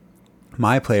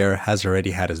my player has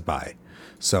already had his bye.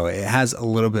 So it has a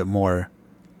little bit more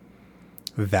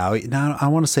value. Now, I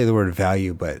want to say the word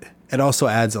value, but it also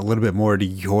adds a little bit more to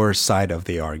your side of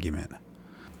the argument.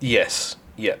 Yes.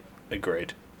 Yeah.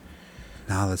 Agreed.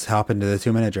 Now let's hop into the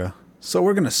 2-minute drill. So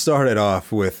we're going to start it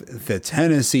off with the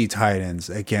Tennessee Titans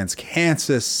against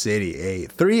Kansas City, a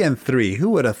 3-3.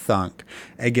 Who would have thunk?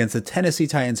 Against the Tennessee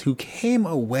Titans, who came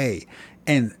away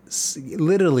and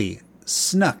literally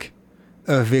snuck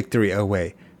a victory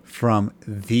away from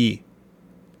the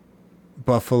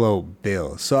Buffalo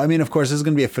Bills. So, I mean, of course, this is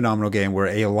going to be a phenomenal game where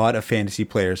a lot of fantasy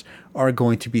players are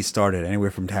going to be started. Anywhere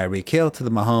from Tyreek Hill to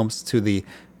the Mahomes to the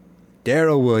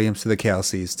Darrell Williams to the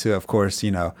Kelce's to, of course,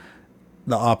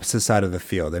 the opposite side of the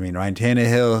field. I mean, Ryan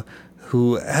Tannehill,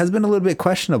 who has been a little bit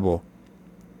questionable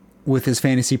with his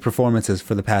fantasy performances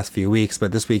for the past few weeks,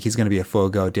 but this week he's going to be a full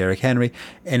go. Derrick Henry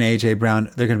and A.J.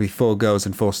 Brown, they're going to be full goes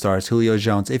and full starts. Julio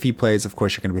Jones, if he plays, of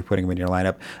course, you're going to be putting him in your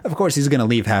lineup. Of course, he's going to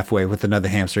leave halfway with another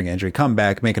hamstring injury, come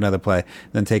back, make another play,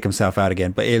 then take himself out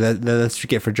again. But that's what you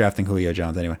get for drafting Julio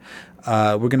Jones anyway.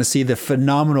 We're going to see the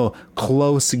phenomenal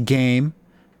close game,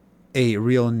 a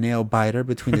real nail biter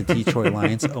between the Detroit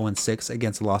Lions 0-6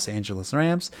 against the Los Angeles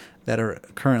Rams that are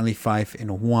currently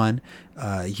 5-1.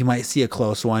 You might see a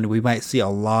close one. We might see a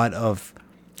lot of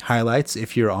highlights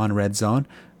if you're on Red Zone,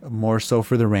 more so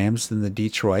for the Rams than the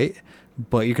Detroit.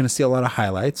 But you're going to see a lot of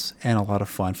highlights and a lot of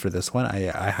fun for this one.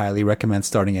 I highly recommend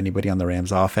starting anybody on the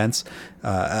Rams offense.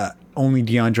 Only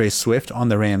DeAndre Swift on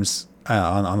the Rams,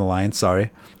 on the Lions,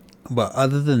 sorry. But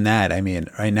other than that, I mean,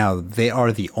 right now, they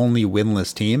are the only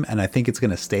winless team, and I think it's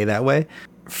going to stay that way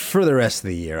for the rest of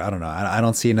the year. I don't know. I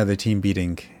don't see another team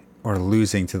beating or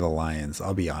losing to the Lions,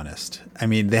 I'll be honest. I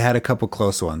mean, they had a couple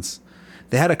close ones.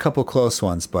 But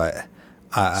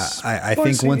I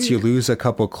think once you lose a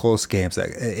couple close games,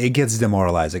 it gets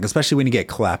demoralizing, especially when you get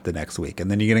clapped the next week, and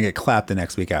then you're going to get clapped the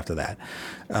next week after that.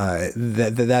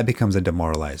 That becomes a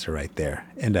demoralizer right there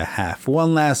and a half.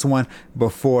 One last one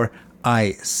before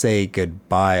I say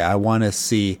goodbye. I want to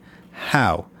see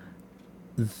how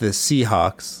the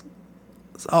Seahawks.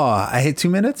 Oh, I hit 2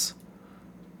 minutes?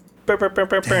 Damn,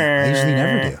 I usually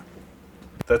never do.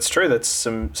 That's true. That's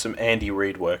some Andy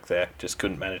Reid work there. Just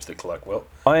couldn't manage the clock well.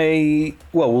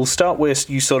 We'll start where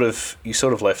you sort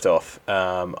of left off.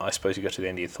 I suppose you got to the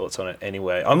end of your thoughts on it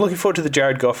anyway. I'm looking forward to the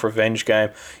Jared Goff revenge game.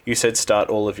 You said start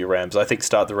all of your Rams. I think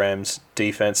start the Rams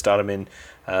defense. Start them in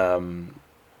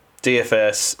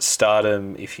DFS, start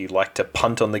them if you like to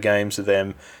punt on the games with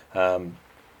them,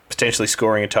 potentially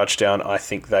scoring a touchdown. I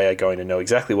think they are going to know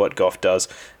exactly what Goff does,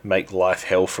 make life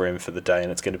hell for him for the day,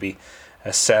 and it's going to be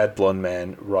a sad blonde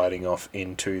man riding off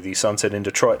into the sunset in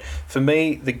Detroit. For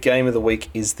me, the game of the week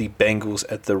is the Bengals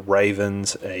at the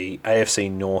Ravens, a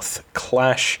AFC North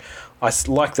clash. I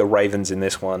like the Ravens in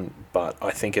this one, but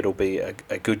I think it'll be a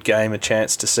good game, a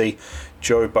chance to see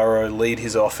Joe Burrow lead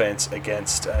his offense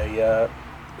against a...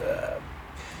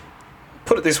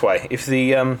 put it this way, if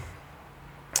the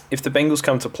Bengals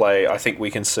come to play, I think we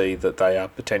can see that they are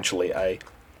potentially a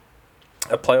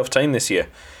playoff team this year.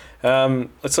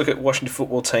 Let's look at Washington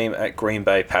football team at Green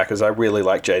Bay Packers. I really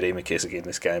like J.D. McKissic in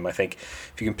this game. I think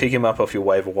if you can pick him up off your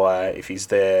waiver wire, if he's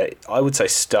there, I would say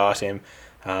start him.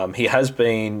 He has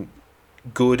been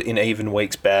good in even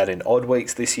weeks, bad in odd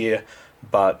weeks this year,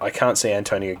 but I can't see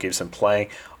Antonio Gibson playing.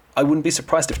 I wouldn't be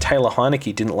surprised if Taylor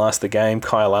Heineke didn't last the game.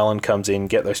 Kyle Allen comes in,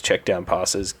 get those check down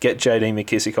passes, get J.D.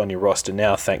 McKissic on your roster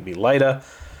now, thank me later.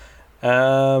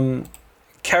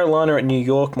 Carolina at New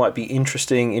York might be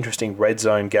interesting red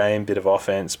zone game, bit of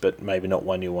offense, but maybe not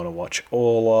one you want to watch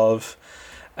all of.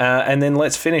 And then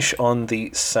let's finish on the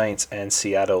Saints and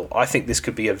Seattle. I think this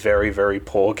could be a very, very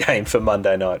poor game for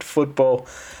Monday Night Football.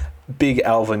 Big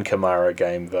Alvin Kamara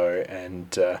game, though,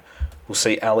 and we'll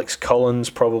see Alex Collins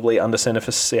probably under center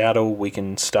for Seattle. We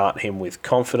can start him with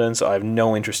confidence. I have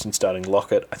no interest in starting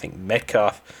Lockett. I think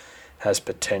Metcalf has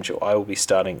potential. I will be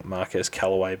starting Marquez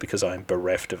Callaway because I'm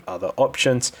bereft of other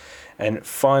options. And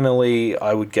finally,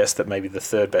 I would guess that maybe the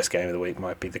third best game of the week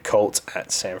might be the Colts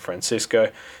at San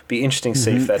Francisco. Be interesting to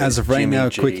see if that as is of right Jimmy now,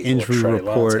 G quick injury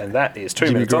report. Lance, and that is 2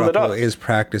 Jimmy minutes on the dot. Garoppolo is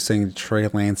practicing. Trey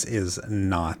Lance is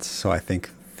not. So I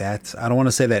think that I don't want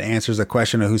to say that answers the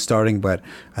question of who's starting, but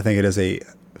I think it is a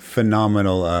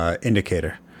phenomenal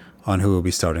indicator on who will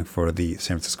be starting for the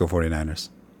San Francisco 49ers.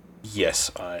 Yes,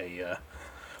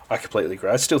 I completely agree.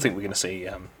 I still think we're going to see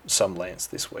some Lance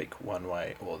this week, one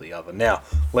way or the other. Now,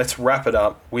 let's wrap it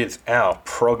up with our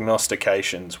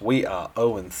prognostications. We are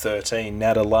 0-13.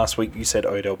 Nada, last week you said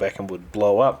Odell Beckham would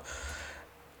blow up.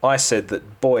 I said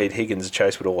that Boyd, Higgins, and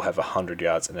Chase would all have 100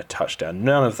 yards and a touchdown.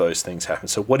 None of those things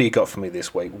happened. So what do you got for me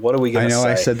this week? What are we going to say? I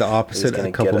know I said the opposite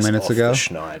a couple minutes ago.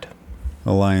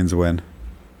 The Lions win.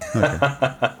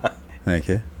 Okay. Thank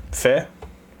you. Fair.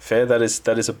 That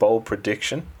is a bold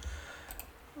prediction.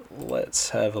 Let's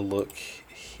have a look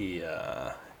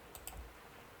here.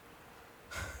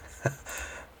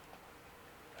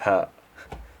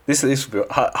 This will be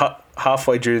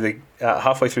halfway through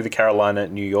the Carolina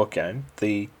New York game.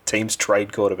 The teams trade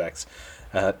quarterbacks.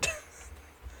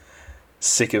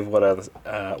 Sick of what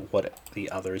the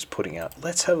other is putting out.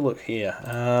 Let's have a look here.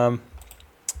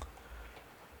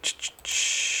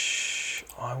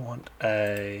 I want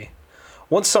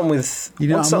some with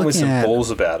some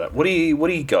balls about it. What do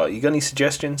you got? You got any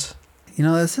suggestions?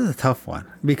 This is a tough one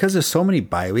because there's so many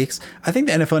bye weeks. I think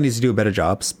the NFL needs to do a better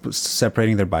job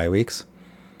separating their bye weeks.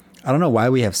 I don't know why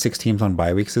we have 6 teams on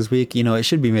bye weeks this week. It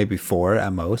should be maybe 4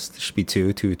 at most. It should be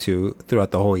 2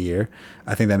 throughout the whole year.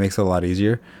 I think that makes it a lot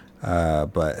easier.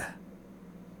 But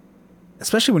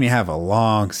especially when you have a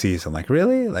long season,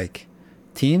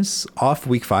 teams off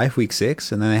week 5, week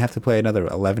 6, and then they have to play another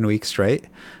 11 weeks straight.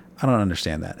 I don't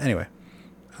understand that. Anyway,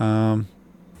 I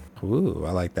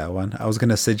like that one. I was going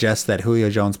to suggest that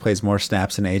Julio Jones plays more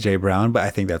snaps than AJ Brown, but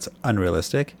I think that's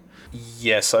unrealistic.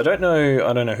 Yes, I don't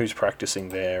know who's practicing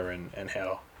there and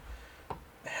how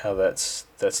that's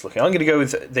looking. I'm going to go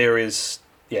with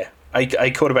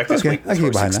a quarterback this week will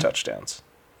throw 6 touchdowns.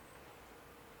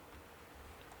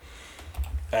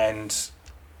 And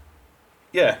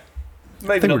yeah,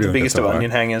 maybe not the biggest of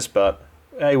onion hangers, but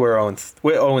hey, we're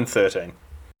 0-13.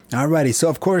 Alrighty, so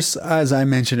of course, as I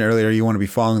mentioned earlier, you want to be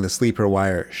following the Sleeper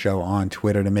Wire show on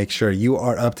Twitter to make sure you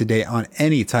are up to date on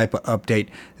any type of update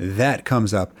that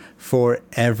comes up for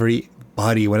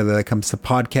everybody, whether that comes to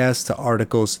podcasts, to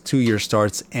articles, to your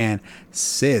starts and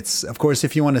sits. Of course,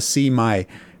 if you want to see my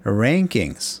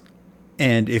rankings,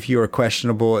 and if you are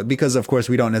questionable, because of course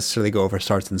we don't necessarily go over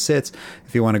starts and sits,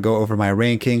 if you want to go over my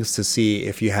rankings to see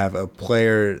if you have a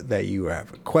player that you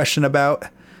have a question about,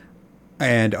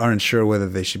 and aren't sure whether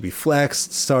they should be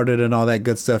flexed, started, and all that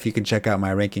good stuff, you can check out my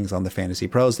rankings on the Fantasy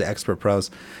Pros, the Expert Pros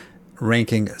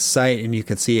ranking site, and you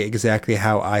can see exactly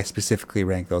how I specifically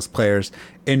rank those players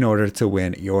in order to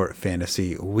win your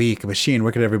fantasy week. Machine,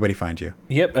 where could everybody find you?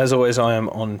 Yep, as always, I am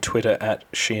on Twitter at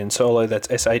SheehanSolo. That's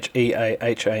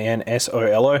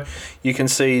SheehanSolo. You can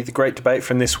see the great debate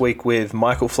from this week with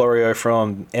Michael Florio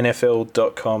from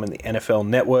NFL.com and the NFL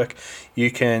Network.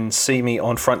 You can see me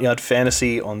on Front Yard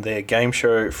Fantasy on their game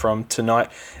show from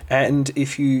tonight. And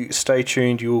if you stay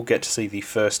tuned, you will get to see the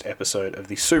first episode of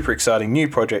the super exciting new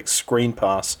project, Screen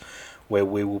Pass, where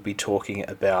we will be talking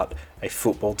about a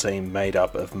football team made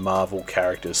up of Marvel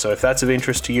characters. So if that's of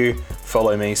interest to you,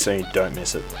 follow me so you don't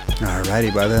miss it.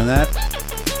 Alrighty, but other than that,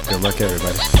 good luck,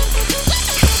 everybody.